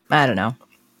him. I don't know.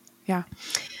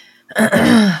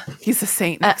 Yeah. He's a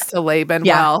saint next to Laban.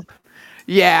 yeah. Well,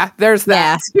 yeah, there's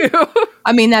that too.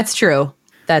 I mean, that's true.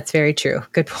 That's very true.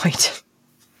 Good point.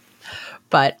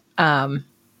 But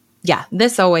yeah,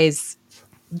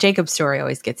 Jacob's story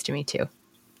always gets to me too.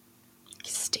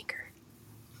 Stinker.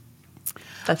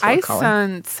 That's what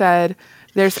Son said,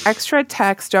 there's extra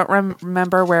text, don't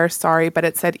remember where, sorry, but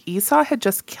it said Esau had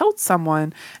just killed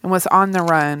someone and was on the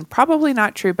run. Probably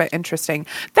not true, but interesting.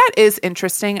 That is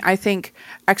interesting. I think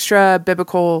extra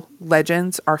biblical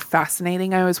legends are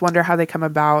fascinating. I always wonder how they come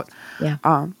about. Yeah.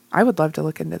 I would love to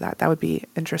look into that. That would be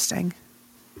interesting.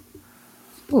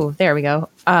 Ooh, there we go.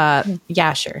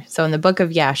 Yasher. So in the book of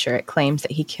Yasher, it claims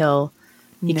that he killed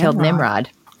Nimrod.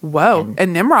 Whoa.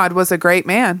 And Nimrod was a great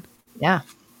man. Yeah.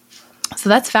 So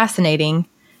that's fascinating.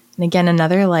 And again,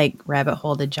 another like rabbit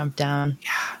hole to jump down.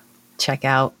 Yeah. Check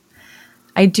out.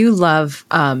 I do love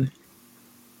like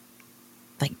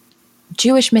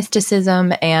Jewish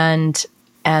mysticism and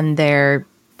their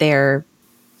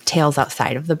tales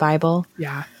outside of the Bible.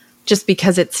 Yeah. Just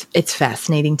because it's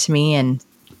fascinating to me, and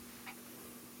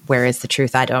where is the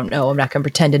truth? I don't know. I'm not going to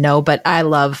pretend to know, but I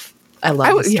love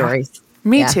the stories. Yeah.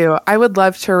 Me too. I would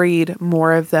love to read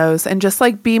more of those and just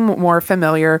like be more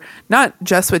familiar, not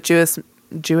just with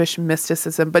Jewish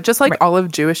mysticism, but just like all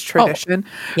of Jewish tradition.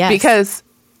 Yes. Because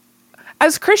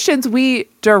as Christians, we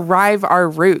derive our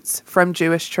roots from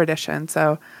Jewish tradition.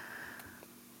 So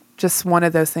just one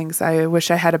of those things I wish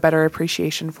I had a better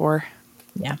appreciation for.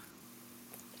 Yeah.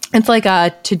 It's like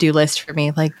a to-do list for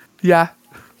me. Like, yeah,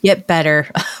 get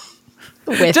better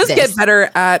with just this. Get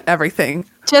better at everything.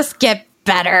 Just get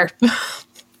better.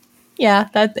 Yeah,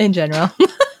 that's in general.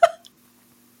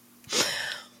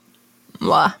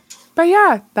 But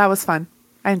yeah, that was fun.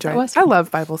 I enjoyed it. I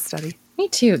love Bible study. Me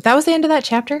too. That was the end of that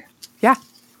chapter? Yeah.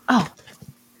 Oh.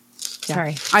 Yeah.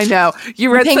 Sorry. I know.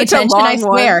 You read such a long I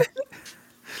swear. one.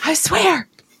 I swear.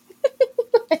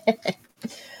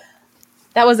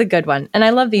 That was a good one. And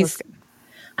I love these.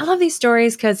 I love these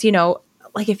stories because, you know,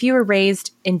 like if you were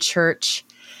raised in church,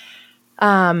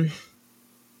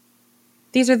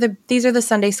 these are the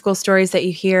Sunday school stories that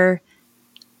you hear.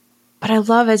 But I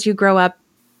love as you grow up,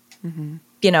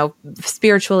 you know,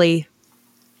 spiritually,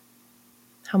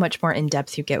 how much more in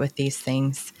depth you get with these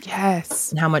things.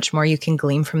 Yes. And how much more you can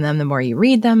glean from them the more you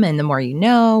read them and the more you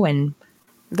know. And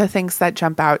the things that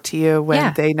jump out to you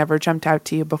when they never jumped out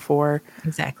to you before.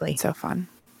 Exactly. It's so fun.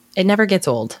 It never gets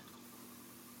old.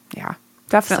 Yeah,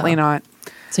 definitely not.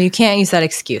 So you can't use that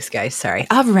excuse, guys. Sorry.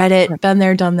 I've read it, been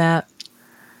there, done that.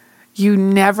 You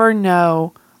never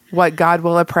know what God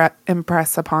will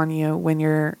impress upon you when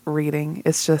you're reading.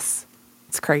 It's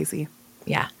crazy.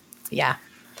 Yeah. Yeah.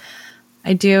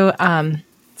 I do.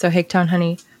 So Hicktown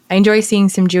Honey, I enjoy seeing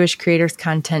some Jewish creators'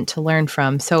 content to learn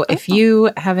from. So if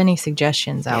you have any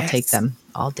suggestions, I'll take them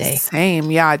all day. Same.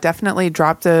 Yeah, definitely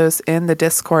drop those in the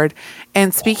Discord.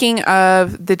 And speaking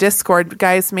of the Discord,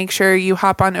 guys, make sure you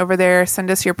hop on over there,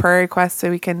 send us your prayer requests so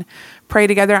we can pray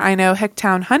together. I know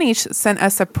Hicktown Honey sent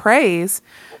us a praise.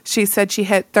 She said she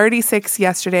hit 36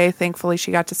 yesterday. Thankfully,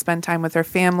 she got to spend time with her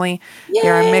family. Yay!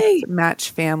 They're a mixed match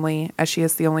family, as she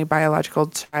is the only biological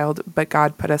child, but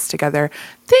God put us together.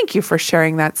 Thank you for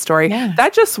sharing that story. Yeah.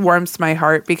 That just warms my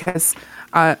heart because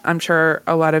I'm sure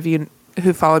a lot of you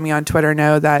who follow me on Twitter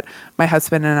know that my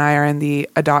husband and I are in the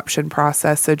adoption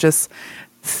process. So just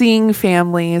seeing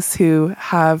families who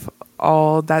have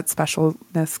all that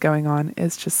specialness going on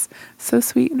is just so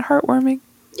sweet and heartwarming.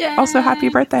 Yay! Also, happy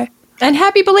birthday. And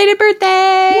happy belated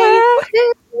birthday!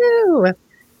 Yeah.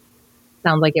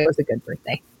 Sounds like it was a good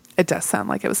birthday. It does sound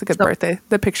like it was a good birthday.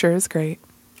 The picture is great.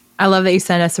 I love that you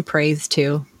sent us a praise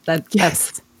too. Yes.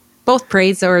 That's both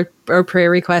praise or prayer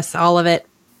requests, all of it.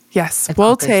 Yes,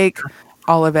 we'll take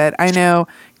all of it. I know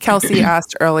Kelsey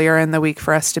asked earlier in the week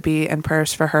for us to be in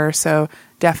prayers for her, so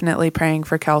definitely praying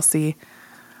for Kelsey.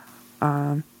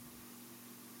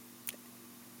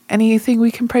 Anything we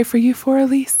can pray for you for,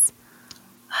 Elise?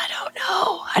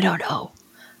 I don't know.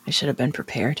 I should have been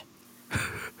prepared.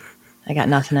 I got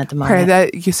nothing at the moment. Pray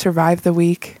that you survive the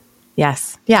week.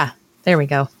 Yes. Yeah. There we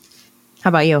go. How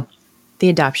about you? The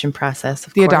adoption process,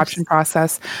 of course. Adoption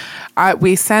process.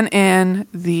 We sent in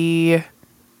the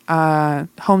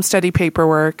home study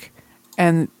paperwork,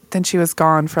 and then she was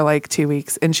gone for like 2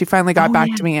 weeks. And she finally got back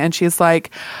to me, and she's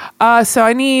like, so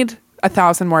I need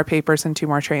 1,000 more papers and 2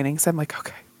 more trainings. I'm like,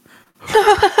 okay.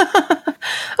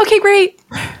 Okay, great.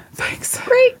 Thanks.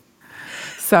 Great.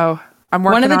 So I'm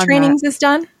working on one of the trainings is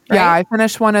done? Right? Yeah, I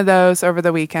finished one of those over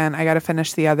the weekend. I got to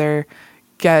finish the other,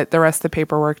 get the rest of the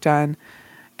paperwork done,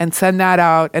 and send that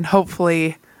out. And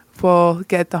hopefully we'll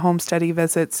get the home study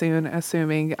visit soon,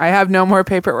 assuming I have no more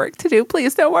paperwork to do.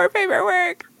 Please, no more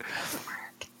paperwork.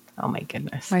 Oh my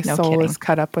goodness. My No soul kidding. is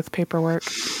cut up with paperwork.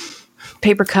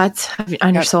 Paper cuts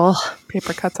on your Yep. soul.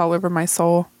 Paper cuts all over my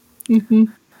soul.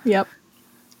 Yep.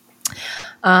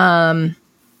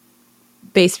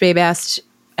 Base Babe asked,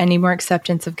 any more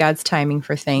acceptance of God's timing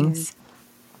for things?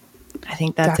 I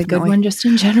think that's a good Definitely. one just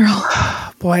in general.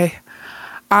 Boy,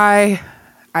 I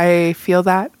feel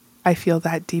that. I feel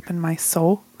that deep in my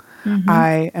soul.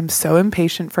 I am so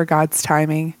impatient for God's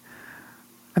timing.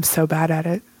 I'm so bad at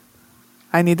it.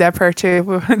 I need that prayer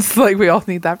too. It's like we all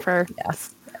need that prayer.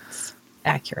 Yes.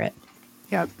 Accurate.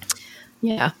 Yep.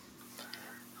 Yeah.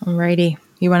 Alrighty.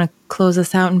 You want to close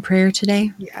us out in prayer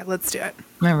today? Yeah, let's do it.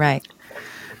 All right.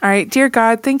 All right, dear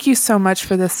God, thank you so much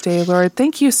for this day, Lord.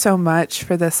 Thank you so much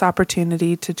for this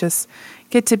opportunity to just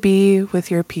get to be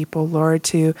with your people, Lord,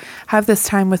 to have this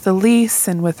time with Elise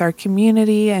and with our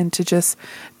community and to just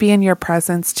be in your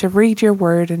presence, to read your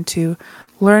word and to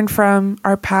learn from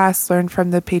our past, learn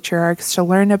from the patriarchs, to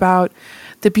learn about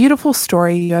the beautiful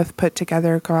story you have put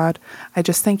together, God. I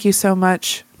just thank you so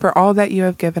much for all that you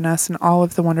have given us and all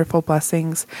of the wonderful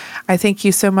blessings. I thank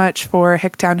you so much for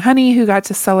Hicktown Honey, who got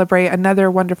to celebrate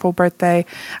another wonderful birthday.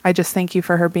 I just thank you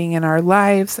for her being in our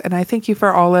lives, and I thank you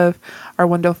for all of our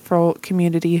wonderful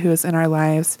community who is in our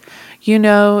lives. You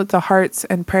know the hearts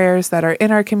and prayers that are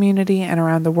in our community and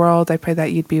around the world. I pray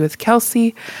that you'd be with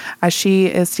Kelsey as she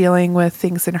is dealing with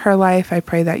things in her life. I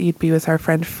pray that you'd be with our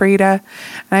friend Frida,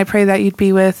 and I pray that you'd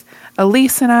be with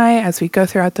Elise and I as we go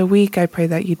throughout the week. I pray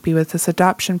that you'd be with this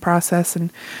adoption process.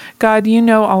 And God, you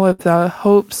know all of the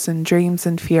hopes and dreams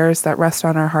and fears that rest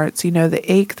on our hearts. You know the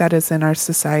ache that is in our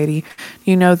society.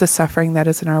 You know the suffering that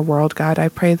is in our world, God. I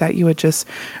pray that you would just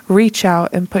reach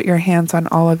out and put your hands on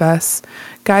all of us.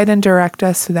 Guide and direct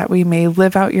us so that we may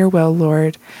live out your will,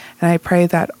 Lord. And I pray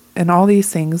that in all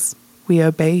these things we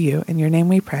obey you. In your name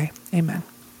we pray. Amen.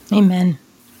 Amen.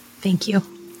 Thank you.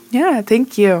 Yeah,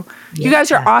 thank you. Yeah. You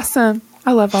guys are awesome.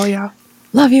 I love all y'all.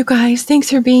 Love you guys. Thanks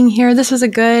for being here. This was a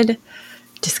good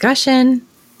discussion.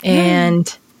 And,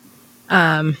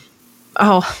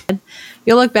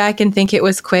 you'll look back and think it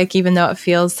was quick, even though it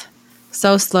feels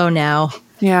so slow now.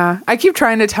 Yeah, I keep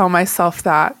trying to tell myself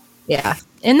that. Yeah.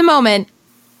 In the moment,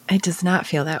 it does not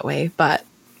feel that way, but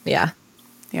yeah,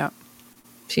 Yeah.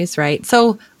 she's right.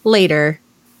 So later,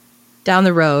 down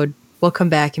the road, we'll come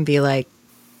back and be like,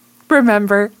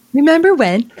 Remember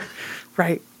when?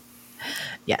 Right.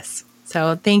 Yes.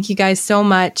 So thank you guys so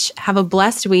much. Have a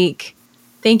blessed week.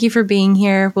 Thank you for being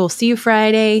here. We'll see you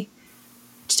Friday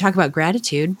to talk about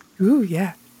gratitude. Ooh,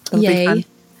 yeah. It'll be Yay.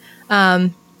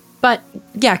 fun. But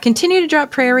yeah, continue to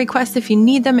drop prayer requests if you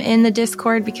need them in the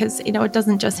Discord, because, it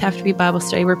doesn't just have to be Bible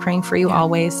study. We're praying for you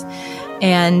always.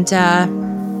 And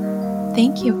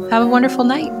thank you. Have a wonderful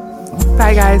night.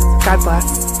 Bye, guys. God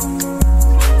bless.